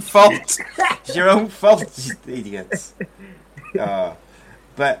your own fault. It's your own fault, you idiots.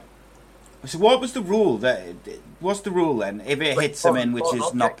 But so, what was the rule? What's the rule then? If it hits them in, which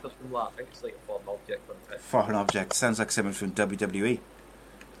is not. I think it's like a foreign object. object on the pitch. Foreign object sounds like someone from WWE.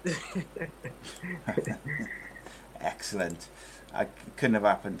 Excellent. I couldn't have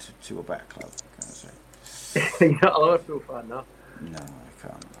happened to a better club, can I say? You're not a Liverpool fan, no? No,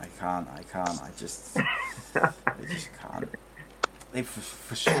 I can't. I just can't. They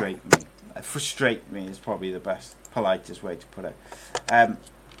frustrate me. Frustrate me is probably the best, politest way to put it. Have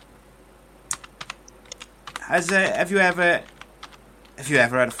you ever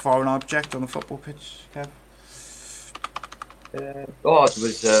had a foreign object on a football pitch, Kev? It was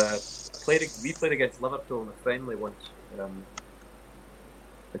we played against Liverpool in a friendly once.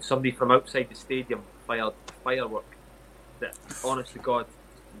 And somebody from outside the stadium fired a firework that, honest to God,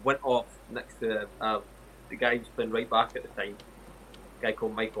 went off next to the guy who was playing right back at the time. A guy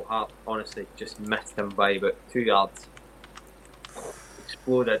called Michael Hart. Honestly, just missed him by about 2 yards.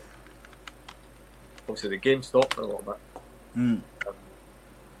 Exploded. Obviously, the game stopped for a little bit.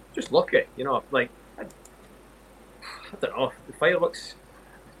 Just lucky, you know. Like, I don't know. The fireworks.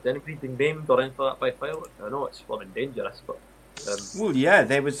 Has anybody been named or anything like that by fireworks? I know it's fucking dangerous, but. Well, yeah,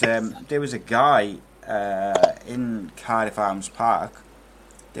 there was a guy in Cardiff Arms Park.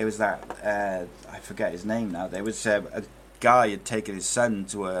 There was that I forget his name now. There was a guy had taken his son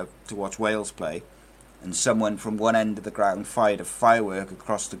to watch Wales play, and someone from one end of the ground fired a firework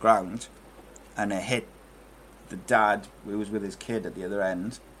across the ground, and it hit the dad who was with his kid at the other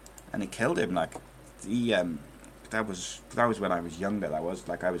end, and it killed him. Like that was when I was younger. That was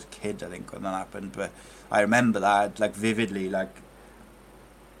like I was a kid, I think, when that happened. But I remember that like vividly. Like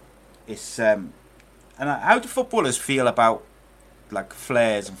it's and how do footballers feel about like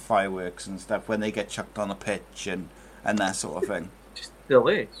flares and fireworks and stuff when they get chucked on a pitch and that sort of thing? Just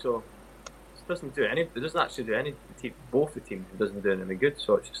delay. So it doesn't do any. It doesn't actually do any. Both the teams, it doesn't do anything good.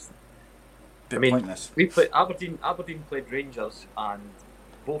 So it's just. Pointless. We played Aberdeen. Aberdeen played Rangers, and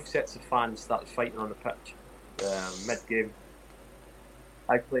both sets of fans started fighting on the pitch mid-game.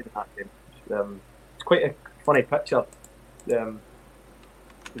 I played in that game. It's quite a funny picture.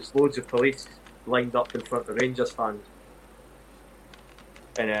 There's loads of police lined up in front of the Rangers fans,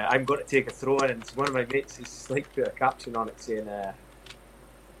 and I'm going to take a throw in, and one of my mates has like put a caption on it saying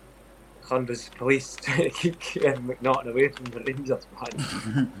hundreds of police trying to keep McNaughton away from the Rangers fans.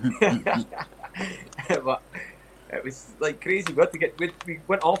 But it was like crazy. We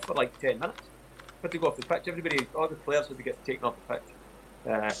went off for like 10 minutes. We had to go off the pitch. All the players had to get taken off the pitch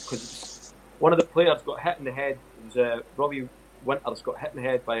because one of the players got hit in the head. It was Robbie Winters got hit in the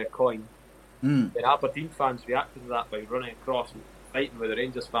head by a coin. And Aberdeen fans reacted to that by running across and fighting with the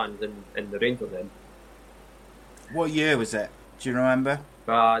Rangers fans in the Rangers end. What year was it? Do you remember?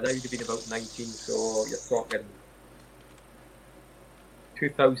 That would have been about 19, so you're talking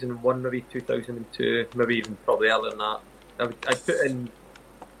 2001, maybe 2002, maybe even probably earlier than that. I put in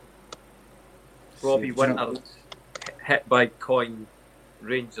Robbie Winters hit by coin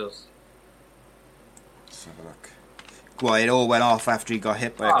Rangers. Let's have a look. Well, it all went off after he got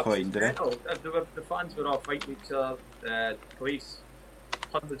hit by a coin, did it? No, the fans were all fighting each other. Police,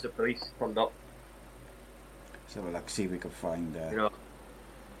 hundreds of police turned up. Let's have a look, see if we can find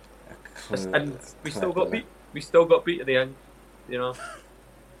and we still got beat. We still got beat at the end, you know.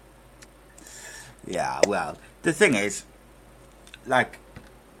 Yeah, well, the thing is, like,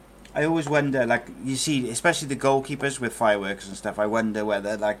 I always wonder, like, you see, especially the goalkeepers with fireworks and stuff, I wonder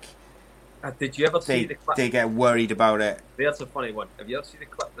whether, like, did you ever see the clip? They get worried about it. There's a funny one. Have you ever seen the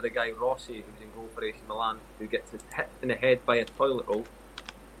clip with the guy Rossi, who's in goal for AC Milan, who gets hit in the head by a toilet roll?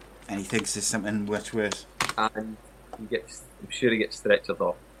 And he thinks there's something much worse. And I'm sure he gets stretchered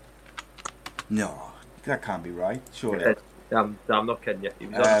off. No, that can't be right, surely. I'm not kidding you. He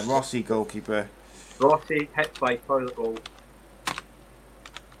was Rossi, goalkeeper. Rossi hit by toilet roll.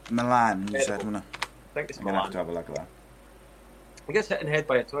 Milan, you said, wasn't it? I think it's I'm Milan. going to have to have a look at that. He gets hit in the head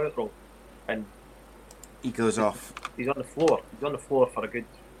by a toilet roll, and he goes off. He's on the floor. He's on the floor for a good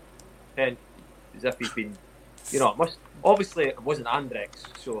 10, as if he's been, you know, obviously it wasn't Andrex,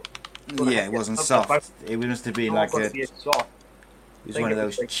 so. Yeah, it wasn't soft. It must have been like it was one of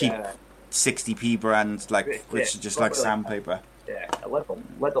those like, cheap 60p brands, like which is just like sandpaper. Yeah, a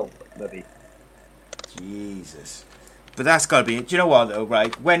little maybe. Jesus. But that's got to be it. Do you know what, though,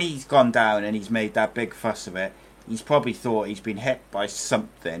 right? When he's gone down and he's made that big fuss of it, he's probably thought he's been hit by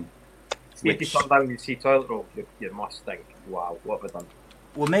something. See, if you come down and see toilet roll, you must think, wow, what have I done?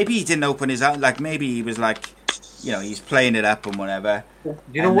 Well, maybe he didn't open his eyes. Like, maybe he was like, you know, he's playing it up and whatever. Well, do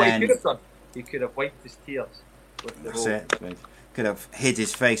you know what he could have done? He could have wiped his tears with the roll. That's it. Could have hid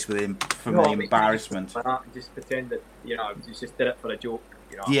his face with him from the embarrassment. Just pretend that, you know, he just did it for a joke,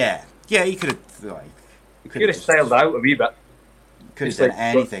 you know. Yeah, he could have, like... He could have styled out a wee bit. could have done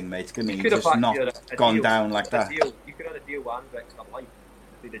anything, mate, couldn't he? Just not gone down like that. You could have had a deal with Andrex for life.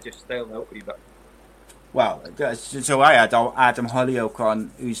 They'd have just styled out a wee bit. Well, so I had Adam Hollyoak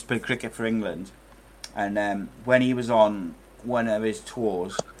on, who's played cricket for England, and when he was on one of his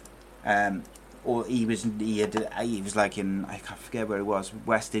tours, or he was like in, I can't forget where it was,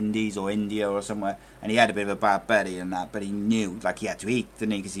 West Indies or India or somewhere, and he had a bit of a bad belly and that, but he knew like he had to eat,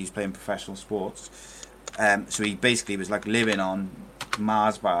 didn't he? Because he was playing professional sports. So he basically was like living on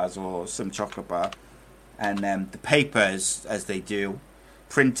Mars bars or some chocolate bar, and the papers, as they do,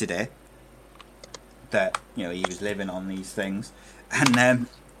 printed it that he was living on these things, and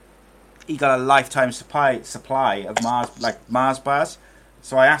he got a lifetime supply of Mars bars.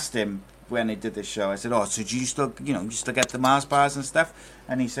 So I asked him when he did this show, I said, "Oh, so do you still get the Mars bars and stuff?"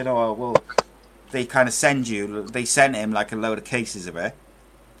 And he said, "Oh, well, they kind of sent him like a load of cases of it,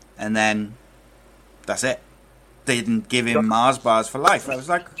 and then that's it. They didn't give him Mars bars for life." I was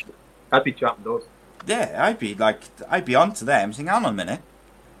like, I'd be trapping those. Yeah, I'd be on to them saying, "Hang on a minute,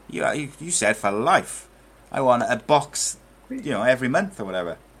 you said for life. I want a box, every month or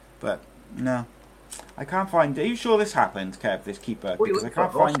whatever." But no, I can't find. Are you sure this happened, Kev? This keeper, because I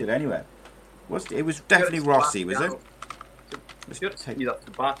can't find it anywhere. It was definitely Rossi, was it? Either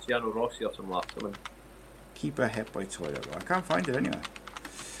Sebastiano Rossi or something like that. Keeper hit by toilet roll. I can't find it anywhere,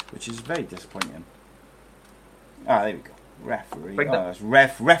 which is very disappointing. Ah, there we go. Referee. That's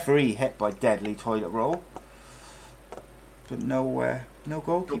referee hit by deadly toilet roll, but no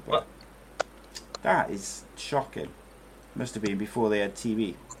goalkeeper. That is shocking. Must have been before they had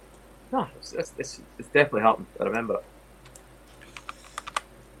TV. No, it's definitely happened. I remember it.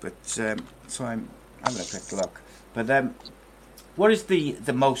 But so I'm having a quick look. But what is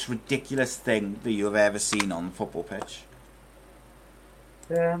the most ridiculous thing that you have ever seen on the football pitch?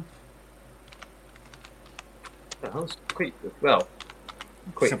 It's quite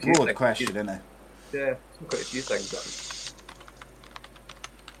it's a broad question, isn't it? Yeah, quite a few things.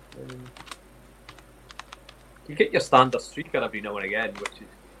 You get your standard streaker every now and again, which is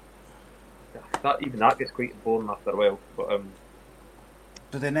that gets quite boring after a while.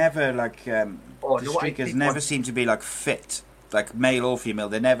 But they're never like the streakers never seem to be like fit, like male or female.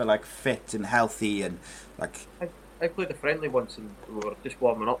 They're never like fit and healthy and like. I played a friendly once and we were just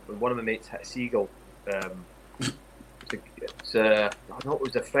warming up, and one of my mates hit a seagull. It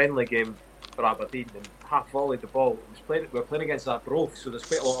was a friendly game for Aberdeen, and half volleyed the ball. We were playing against Arbroath, so there's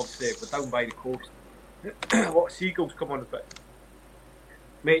quite a lot of we're down by the coast. A lot of seagulls come on the pitch.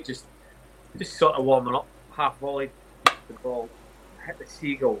 Mate just sort of warming up, half volleyed the ball, hit the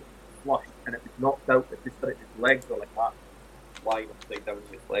seagull, flushed, and it was knocked out. Its legs were like that, lying upside down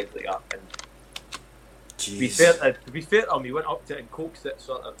with its legs like that. And to be fair to him, he went up to it and coaxed it,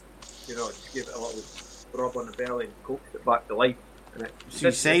 sort of, just gave it a little rub on the belly and coaxed it back to life. And so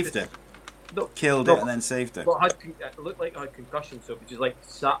you saved it? Killed it and then saved it? But it looked like it had concussion, so it was just like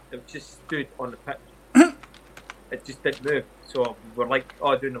it just stood on the pitch. It just didn't move. So we were like,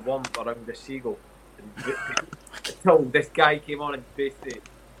 doing the warm-up around the seagull. Until this guy came on and basically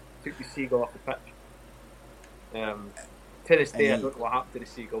took the seagull off the pitch. To this day, I don't know what happened to the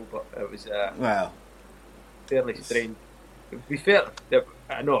seagull, but it was fairly strange. To be fair,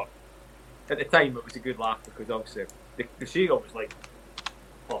 I know at the time it was a good laugh because obviously the seagull was like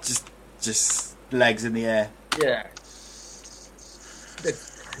just legs in the air. Yeah.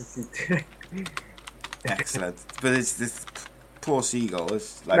 Excellent. But it's this poor seagull.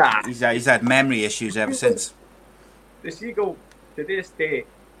 It's like he's had memory issues ever since. The seagull, to this day,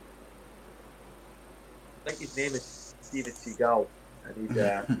 I think his name is Steven Seagal, and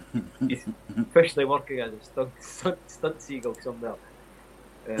he's officially working as a stunt seagull somewhere.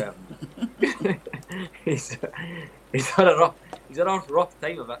 He's had a rough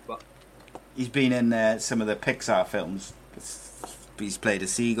time of it, but he's been in some of the Pixar films. He's played a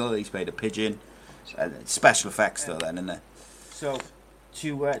seagull. He's played a pigeon. Special effects though, then, isn't it? So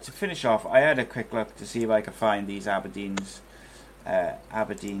to finish off, I had a quick look to see if I could find these Aberdeen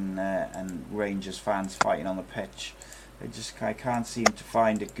and Rangers fans fighting on the pitch. I can't seem to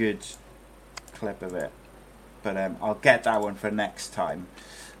find a good clip of it, but I'll get that one for next time.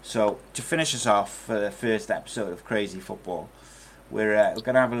 So to finish us off for the first episode of Crazy Football, we're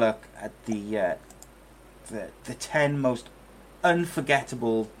going to have a look at the 10 most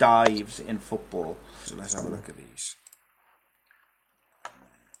unforgettable dives in football. So let's have a look at these.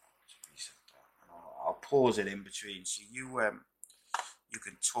 I'll pause it in between so you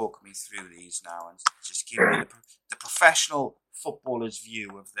can talk me through these now and just give me the professional footballer's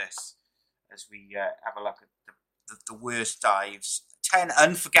view of this as we have a look at the worst dives. 10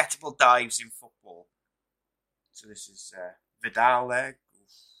 unforgettable dives in football. So this is Vidal there.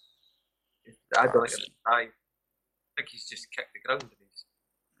 I don't think it's a dive. I think he's just kicked the ground. And he's...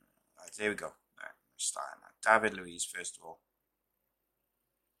 Right, there we go. Right, starting now. David Luiz, first of all.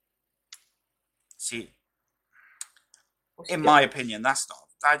 See, in my opinion, that's not.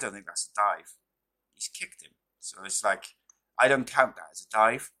 I don't think that's a dive. He's kicked him, so it's like I don't count that as a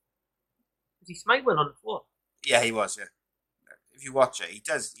dive. Was he smiling on the floor? Yeah, he was. Yeah, if you watch it, he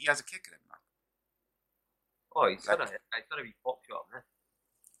does. He has a kick at him. Man. Oh, he's gonna be pop shot, man.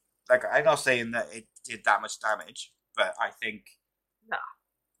 Like, I'm not saying that it did that much damage, but I think... Nah.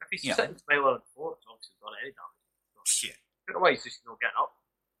 If he's sitting smiling on the floor, it's obviously done any damage. So, yeah. I don't know why he's just not getting up.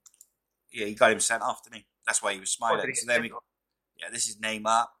 Yeah, he got him sent off, didn't he? That's why he was smiling. So then yeah, this is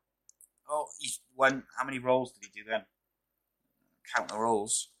Neymar. Oh, he's won. How many rolls did he do then? Count the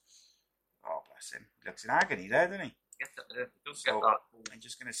rolls. Oh, bless him. He looks in agony there, doesn't he? Get it there. Don't get that. I'm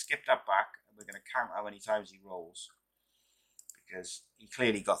just going to skip that back, and we're going to count how many times he rolls. Because he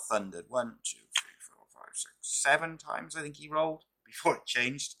clearly got thundered. 1, 2, 3, 4, 5, 6, 7 times I think he rolled before it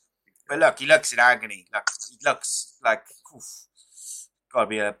changed. But look, he looks in agony. He looks like, oof, got to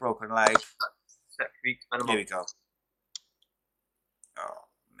be a broken leg. 6 weeks minimum. Here we go. Oh,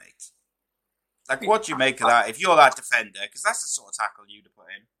 mate. Like, what do you make of that? If you're that defender, because that's the sort of tackle you'd have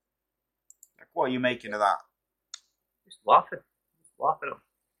put in. Like, what are you making of that? Just laughing. At him.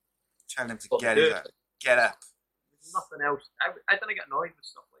 Telling him to get up. There's nothing else. I don't get annoyed with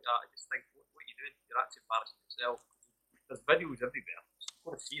stuff like that. I just think, what are you doing? You're actually embarrassing yourself. There's videos everywhere. Just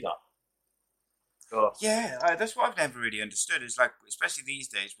got to see that. So, yeah, that's what I've never really understood. Is like, especially these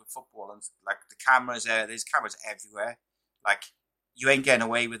days with football and like the cameras. There's cameras everywhere. Like, you ain't getting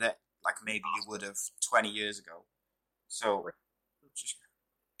away with it like maybe you would have 20 years ago. So just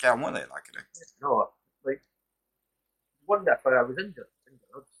get on with it, like it. No, like one that I was injured, I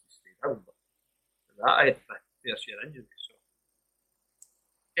just stayed down. But I had fair share injuries. So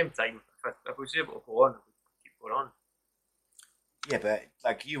same time, if I was able to go on, I would keep going on. Yeah, but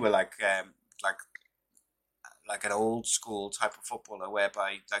like you were like an old school type of footballer,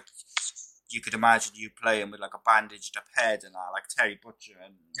 whereby like you could imagine you playing with like a bandaged up head and like Terry Butcher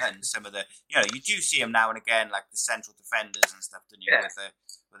and some of the, you do see them now and again, like the central defenders and stuff, don't you? Yeah.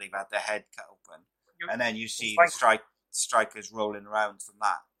 Where they've had their head cut open, and then you see the strikers rolling around from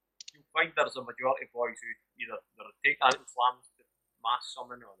that. You'll find there's a majority of boys who either they're taking anti-flams to mass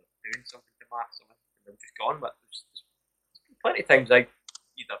summon or they're doing something to mass summon and they're just gone. But there's plenty of times I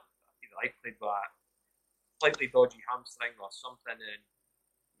either I played with a slightly dodgy hamstring or something, and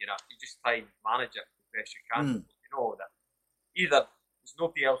you just try and manage it the best you can. You know that either there's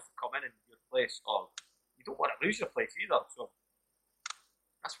nobody else to come in your place, or you don't want to lose your place either. So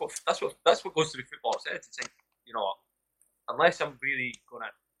that's what goes through football's head. It's like, unless I'm really going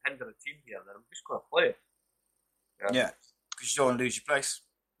to hinder the team here, then I'm just going to play. Yeah, because you don't want to lose your place.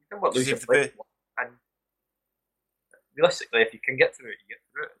 You don't want to lose your place. And realistically, if you can get through it, you get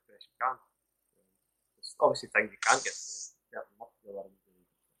through it as best you can. There's obviously things you can't get through. Certain muscular injuries.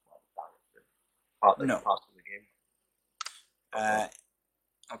 Part of the game.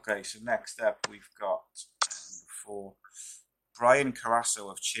 Okay, so next up we've got for Brian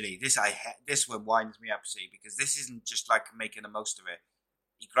Carasso of Chile. This one winds me up, see, because this isn't just like making the most of it.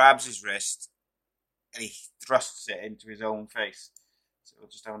 He grabs his wrist and he thrusts it into his own face. So we'll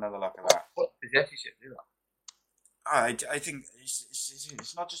just have another look at that. What possession should do that? I think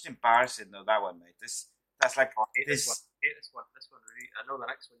it's not just embarrassing though, that one, mate. That's like this one. This one really. I know the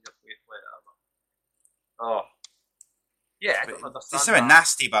next one you're playing later. Oh, yeah. I don't understand. There's something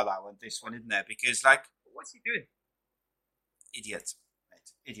nasty about that one. This one, isn't there? Because like, what's he doing? Idiots,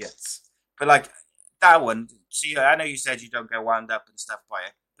 mate. Idiots. But like that one. See, I know you said you don't get wound up and stuff by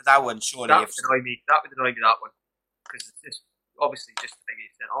it, but that one surely. That would annoy me. That one, because it's just obviously just to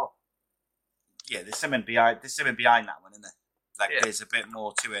get sent off. Yeah, there's something behind that one, isn't there? Like there's a bit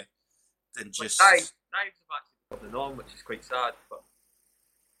more to it than just. Knives have actually got the norm, which is quite sad. But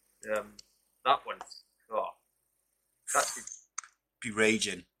that one's that would be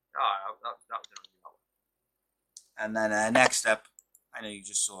raging. That was annoying. That one. And then next up, I know you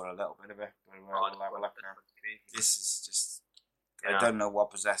just saw a little bit of it, but we'll have a look now. This is just. I don't know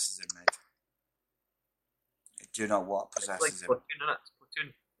what possesses him, mate. I do not know what possesses him. Platoon, innit? It's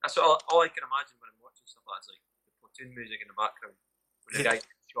Platoon. That's all I can imagine when I'm watching stuff like that. It's like the Platoon music in the background when the guy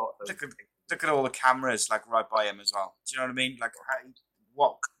gets shot. Look at all the cameras like right by him as well. Do you know what I mean? Like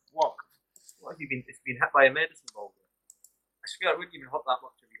what have you been? It's been hit by a medicine ball. I swear I wouldn't even hurt that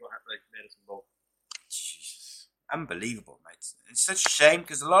much if you got hit by a medicine ball. Jesus, unbelievable, mate! It's such a shame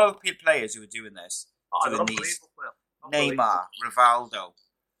because a lot of the players who are doing this, doing these, Neymar, Rivaldo,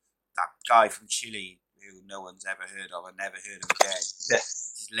 that guy from Chile who no one's ever heard of and never heard of again. Yeah.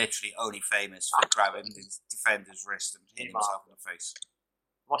 He's literally only famous for grabbing his defender's wrist and hitting himself in the face.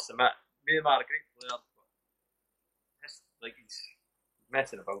 Must admit, Neymar, a great player, but he's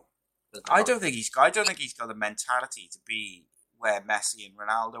messing about. I don't think he's got the mentality to be where Messi and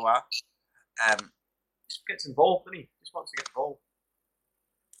Ronaldo are. Just gets involved, doesn't he? Just wants to get involved.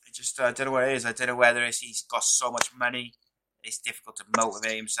 I don't know what it is. I don't know whether he's got so much money, it's difficult to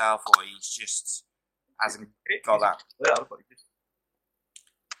motivate himself, or he's just hasn't got that. Yeah, but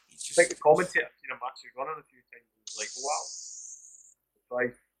he's just like the commentator seen a match he's running a few times. He's like, wow.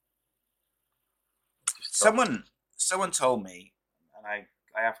 Right. Someone told me, and I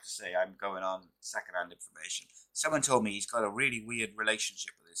have to say I'm going on second-hand information. Someone told me he's got a really weird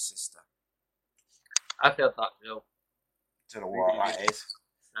relationship with his sister. I've heard that, Bill. Don't know what that is.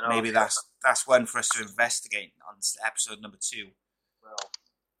 Maybe that's one for us to investigate on episode number 2. Well,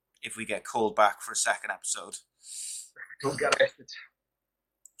 if we get called back for a second episode. Don't get arrested.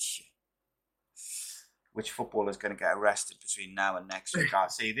 Which footballer's going to get arrested between now and next week?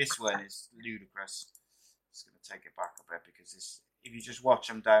 See, this one is ludicrous. Just going to take it back a bit because if you just watch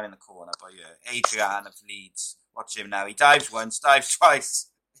him down in the corner by Adrian of Leeds, watch him now. He dives once, dives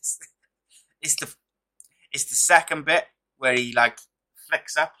twice. It's the second bit where he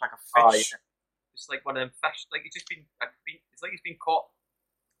flicks up like a fish. Oh, yeah. It's like one of them fish. Like it's like he's been caught.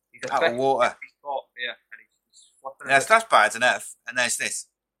 He's out of water. He's caught, yeah, and he's flipping. Yes, that's bad enough. And there's this.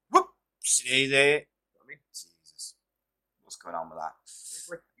 Whoop! See there. I mean, Jesus, what's going on with that?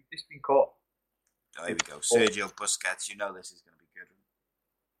 He's just been caught. Oh, here we go. Sergio Busquets. You know this is going to be good.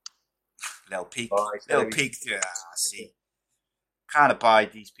 Little peek. Little peek. Yeah, see. Can't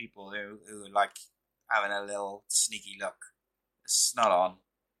abide these people who are having a little sneaky look. It's not on.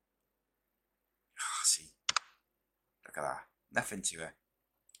 Oh, see. Look at that. Nothing to it.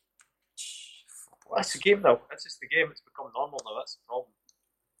 Well, that's the game now. That's just the game. It's become normal now. That's the problem.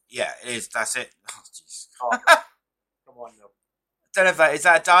 Yeah, it is. That's it. Oh, jeez. Come on, now. I don't know if is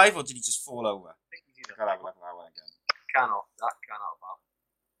that a dive or did he just fall over? I think he's either. Gotta have a look at that one again. That cannot have happened.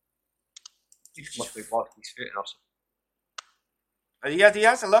 He must be lost his foot or something. He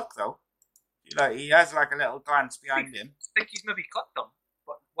has a look though. He has a little glance behind him. I think he's maybe clipped him,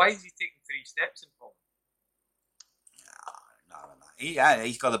 but why is he taking 3 steps in front? No.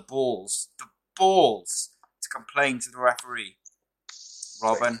 He's got the balls to complain to the referee.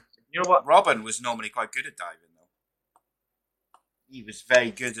 Robin. You know what? Robin was normally quite good at diving though. He was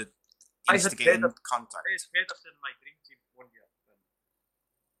very good at instigating contact. I had Henderson in my dream team one year.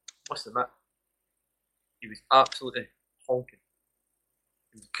 Must admit, he was absolutely honking.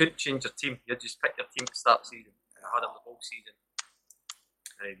 You couldn't change your team. You just picked your team to start the season. You had him the whole season.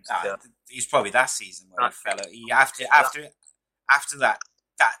 He's probably that season where he fell out. After that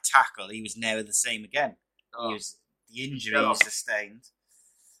tackle, he was never the same again. He was the injury he sustained.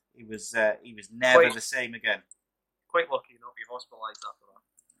 He was never the same again. Quite lucky not be hospitalised after that.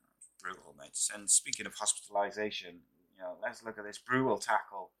 Brutal, mate. And speaking of hospitalisation, let's look at this brutal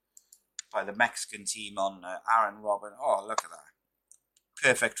tackle by the Mexican team on Aaron Robin. Oh, look at that.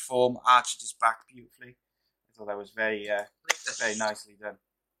 Perfect form, arched his back beautifully. I thought that was very very nicely done.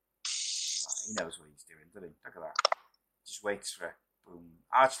 He knows what he's doing, doesn't he? Look at that. Just waits for it. Boom.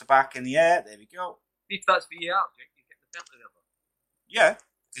 Arch the back in the air. There we go. If that's VAR, Jake, you get the penalty there. Yeah,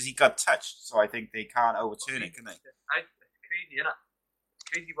 because he got touched, so I think they can't overturn it, can they? It's crazy, isn't it? It's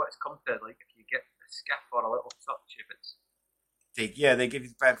crazy what it's come to. If you get a skiff or a little touch, if it's... They give you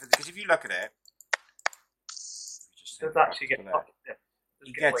the benefit, because if you look at it... Does actually get touched there.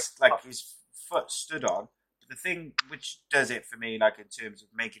 He gets his foot stood on, but the thing which does it for me, in terms of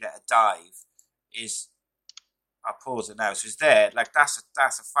making it a dive, is I'll pause it now. So it's there, that's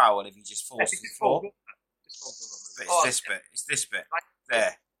a foul if he just falls to the floor. But it's this bit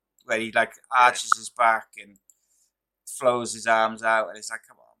there, where he arches his back and flows his arms out, and it's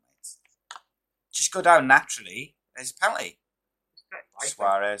come on, mate, just go down naturally. There's a penalty.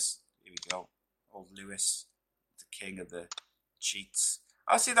 Suarez, here we go. Old Lewis, the king of the cheats.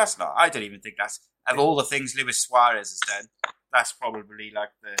 Oh, see, that's not. I don't even think that's of all the things Luis Suarez has done. That's probably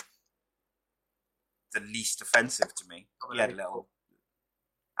the least offensive to me. He had a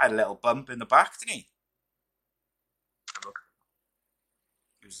little bump in the back, didn't he?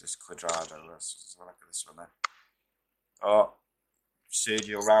 Who's this Quadrado? Let's look at this one there. Oh,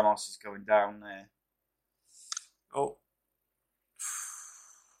 Sergio Ramos is going down there. Oh,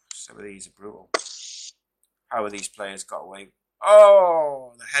 some of these are brutal. How have these players got away?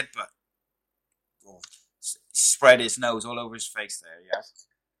 Oh, the headbutt. Oh, he spread his nose all over his face there, yes.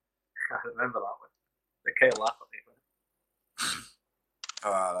 I remember that one. The Kale laugh at me.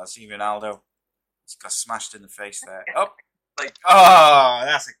 Oh, that's Ronaldo. He's got smashed in the face there. Like, Oh,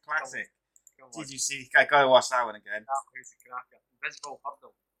 that's a classic. come on. Did you see? I gotta watch that one again. That was a cracker. Invisible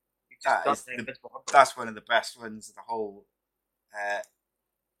hurdle. He just That does is the invisible hurdle. That's one of the best ones of the whole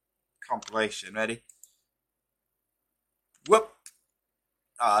compilation. Ready? Whoop!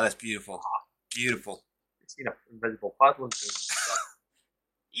 Oh, that's beautiful. Beautiful. It's invisible paddling.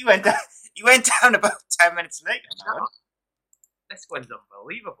 He went down. He went down about 10 minutes later. Man. This one's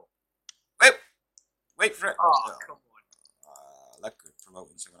unbelievable. Wait for it. Oh, come on. Look good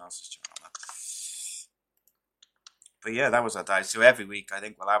promoting someone else's channel. But yeah, that was our dive. So every week, I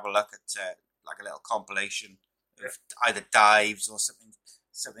think we'll have a look at like a little compilation of either dives or something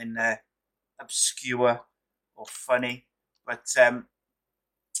obscure or funny. But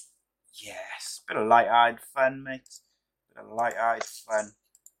yes, bit of light-eyed fun, mate. Bit of light-eyed fun,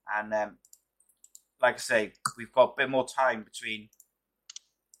 and like I say, we've got a bit more time between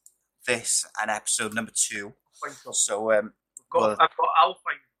this and episode number 2. So I've got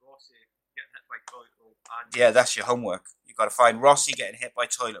Alpine Rossi getting hit by toilet roll. And yeah, that's your homework. You've got to find Rossi getting hit by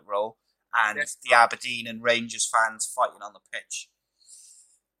toilet roll and the Aberdeen and Rangers fans fighting on the pitch.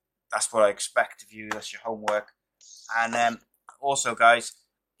 That's what I expect of you. That's your homework. And also, guys,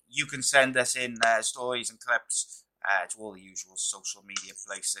 you can send us in stories and clips to all the usual social media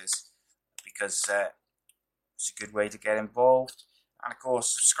places because it's a good way to get involved. And of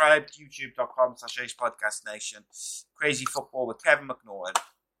course, subscribe to youtube.com/AcePodcastNation. Crazy Football with Kevin McNaughton.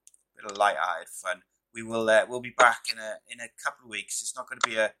 Bit of light-hearted fun. We'll be back in a couple of weeks. It's not going to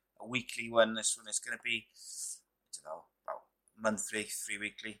be a weekly one. This one is going to be, I don't know, about monthly, 3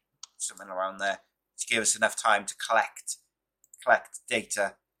 weekly, something around there, to give us enough time to collect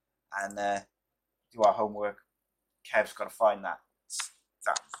data and do our homework. Kev's got to find that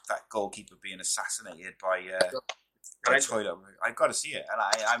goalkeeper being assassinated by toilet. I've got to see it, and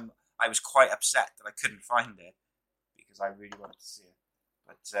I was quite upset that I couldn't find it because I really wanted to see it.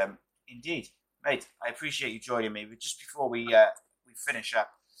 But indeed, mate, I appreciate you joining me. But just before we finish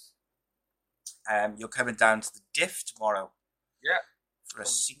up, you're coming down to the Diff tomorrow. Yeah. For a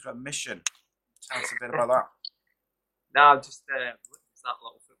secret mission. Tell us a bit about that. No, I'm just looking at that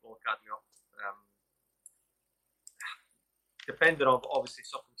little football academy up. Depending on obviously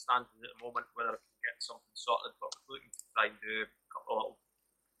circumstances at the moment, whether I can get something sorted, but we're looking to try and do a couple of little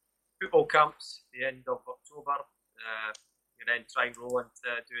football camps at the end of October, and then try and roll into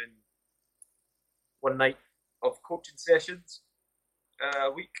doing one night of coaching sessions a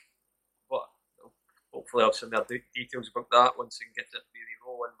week. But hopefully I'll have some more details about that once I can get it really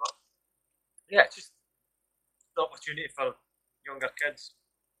rolling. But yeah, it's just an opportunity for younger kids,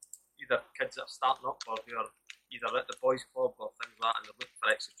 either kids that are starting up or who are either at the boys' club or things like that, and they're looking for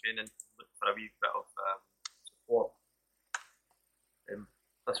extra training, looking for a wee bit of support.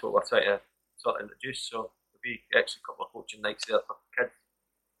 That's what we're trying to sort of introduce. So there'll be extra couple of coaching nights there for kids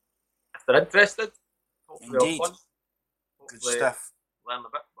if they're interested. Hopefully, indeed, fun. Hopefully good stuff. Learn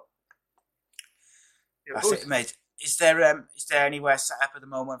a bit. But that's it, mate. Is there anywhere set up at the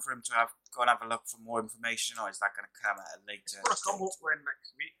moment for him to go and have a look for more information, or is that going to come at a later? It's going to come hopefully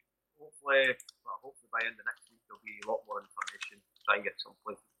next week. Hopefully by end of next week there'll be a lot more information. Try and get some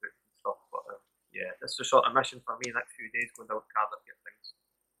places booked and stuff. But yeah, that's the sort of mission for me. The next few days going down to Cardiff,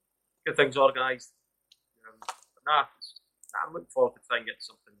 get things organised. I'm looking forward to trying to get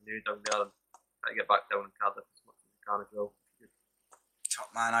something new down there and try to get back down in Cardiff as much as I can as well. Top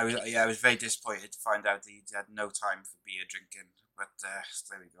man, I was very disappointed to find out that you had no time for beer drinking, but there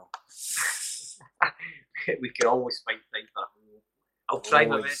we go. We can always find time for it. I'll try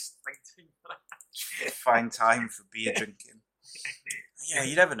my best to find time for it. Find time for beer drinking. Yeah,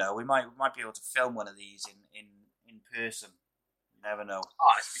 you never know. We might be able to film one of these in person. You never know.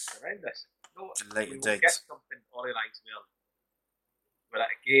 Oh, it's been horrendous. No, later we'll dates. Get something organised where we're at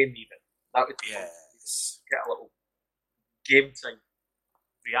a game even. That would be yes. Get a little game time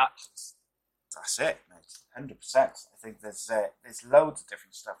reactions. That's it, mate. 100%. I think there's loads of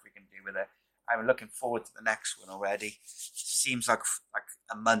different stuff we can do with it. I'm looking forward to the next one already. Seems like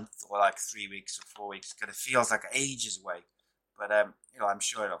a month or like 3 weeks or 4 weeks because it feels like ages away. But I'm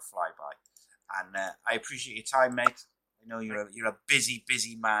sure it'll fly by. And I appreciate your time, mate. I know you're a busy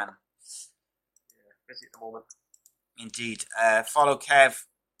man. Yeah, busy at the moment. Indeed. Follow Kev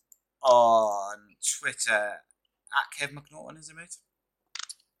on Twitter at Kev McNaughton, is it, mate?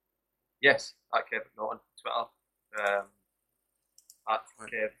 Yes, at Kev McNaughton, Twitter. At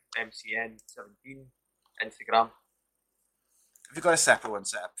Kev MCN17, Instagram. Have you got a separate one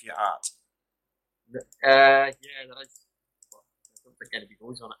set up for your art? Yeah, there is. But I don't think anybody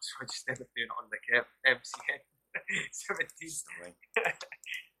goes on it, so I just end up doing it on the Kev MCN17.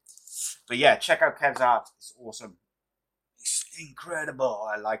 But yeah, check out Kev's art. It's awesome. It's incredible.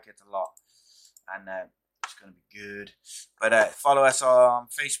 I like it a lot. And it's going to be good. But follow us on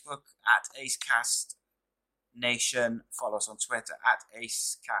Facebook at AceCastNation. Follow us on Twitter at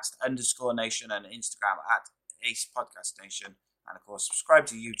AceCast_Nation and Instagram at AcePodcastNation. And of course, subscribe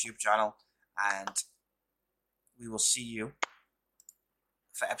to the YouTube channel. And we will see you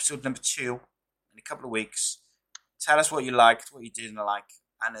for episode number 2 in a couple of weeks. Tell us what you liked, what you didn't like.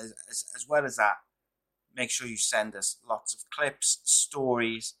 And as well as that, make sure you send us lots of clips,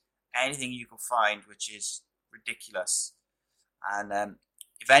 stories, anything you can find which is ridiculous. And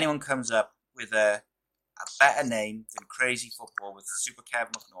if anyone comes up with a better name than Crazy Football with Super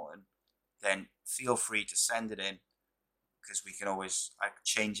Kev McNaughton, then feel free to send it in, because we can always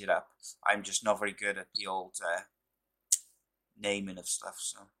change it up. I'm just not very good at the old naming of stuff.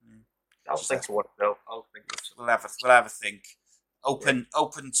 So I'll think of one. No, I'll think of something. We'll have a think. Open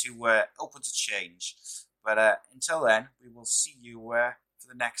to change. But until then, we will see you for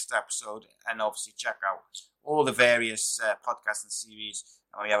the next episode, and obviously check out all the various podcasts and series.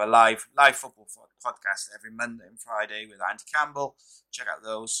 And we have a live football podcast every Monday and Friday with Andy Campbell. Check out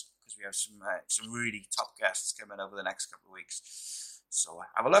those, because we have some really top guests coming over the next couple of weeks. So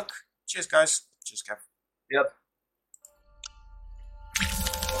have a look. Cheers, guys. Cheers, Kev. Yep.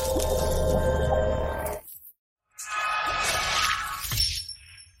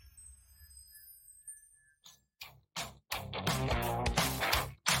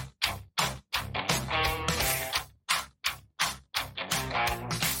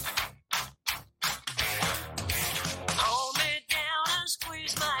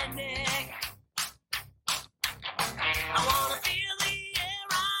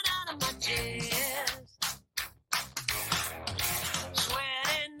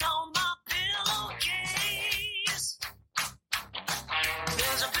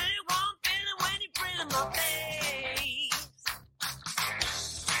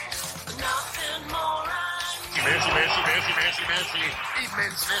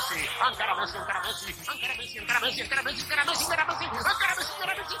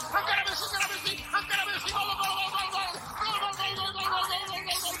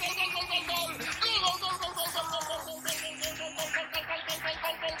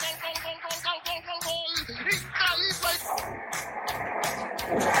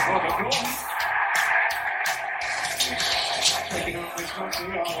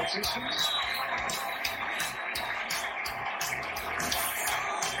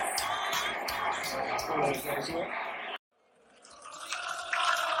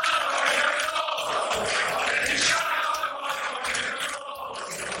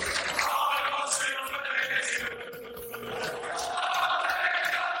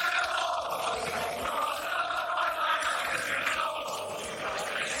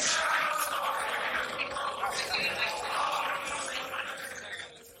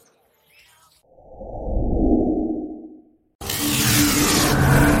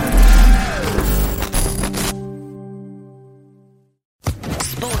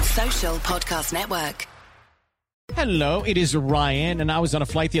 Podcast Network. Hello, it is Ryan, and I was on a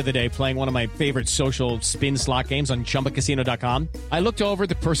flight the other day playing one of my favorite social spin slot games on ChumbaCasino.com. I looked over at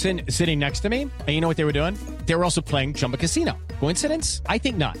the person sitting next to me, and you know what they were doing? They were also playing Chumba Casino. Coincidence? I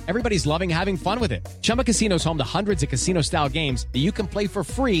think not. Everybody's loving having fun with it. Chumba Casino is home to hundreds of casino-style games that you can play for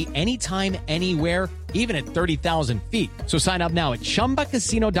free anytime, anywhere, even at 30,000 feet. So sign up now at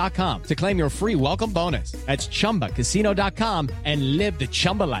ChumbaCasino.com to claim your free welcome bonus. That's ChumbaCasino.com and live the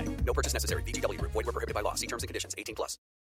Chumba life. No purchase necessary. VGW Group. Void where prohibited by law. See terms and conditions. 18+.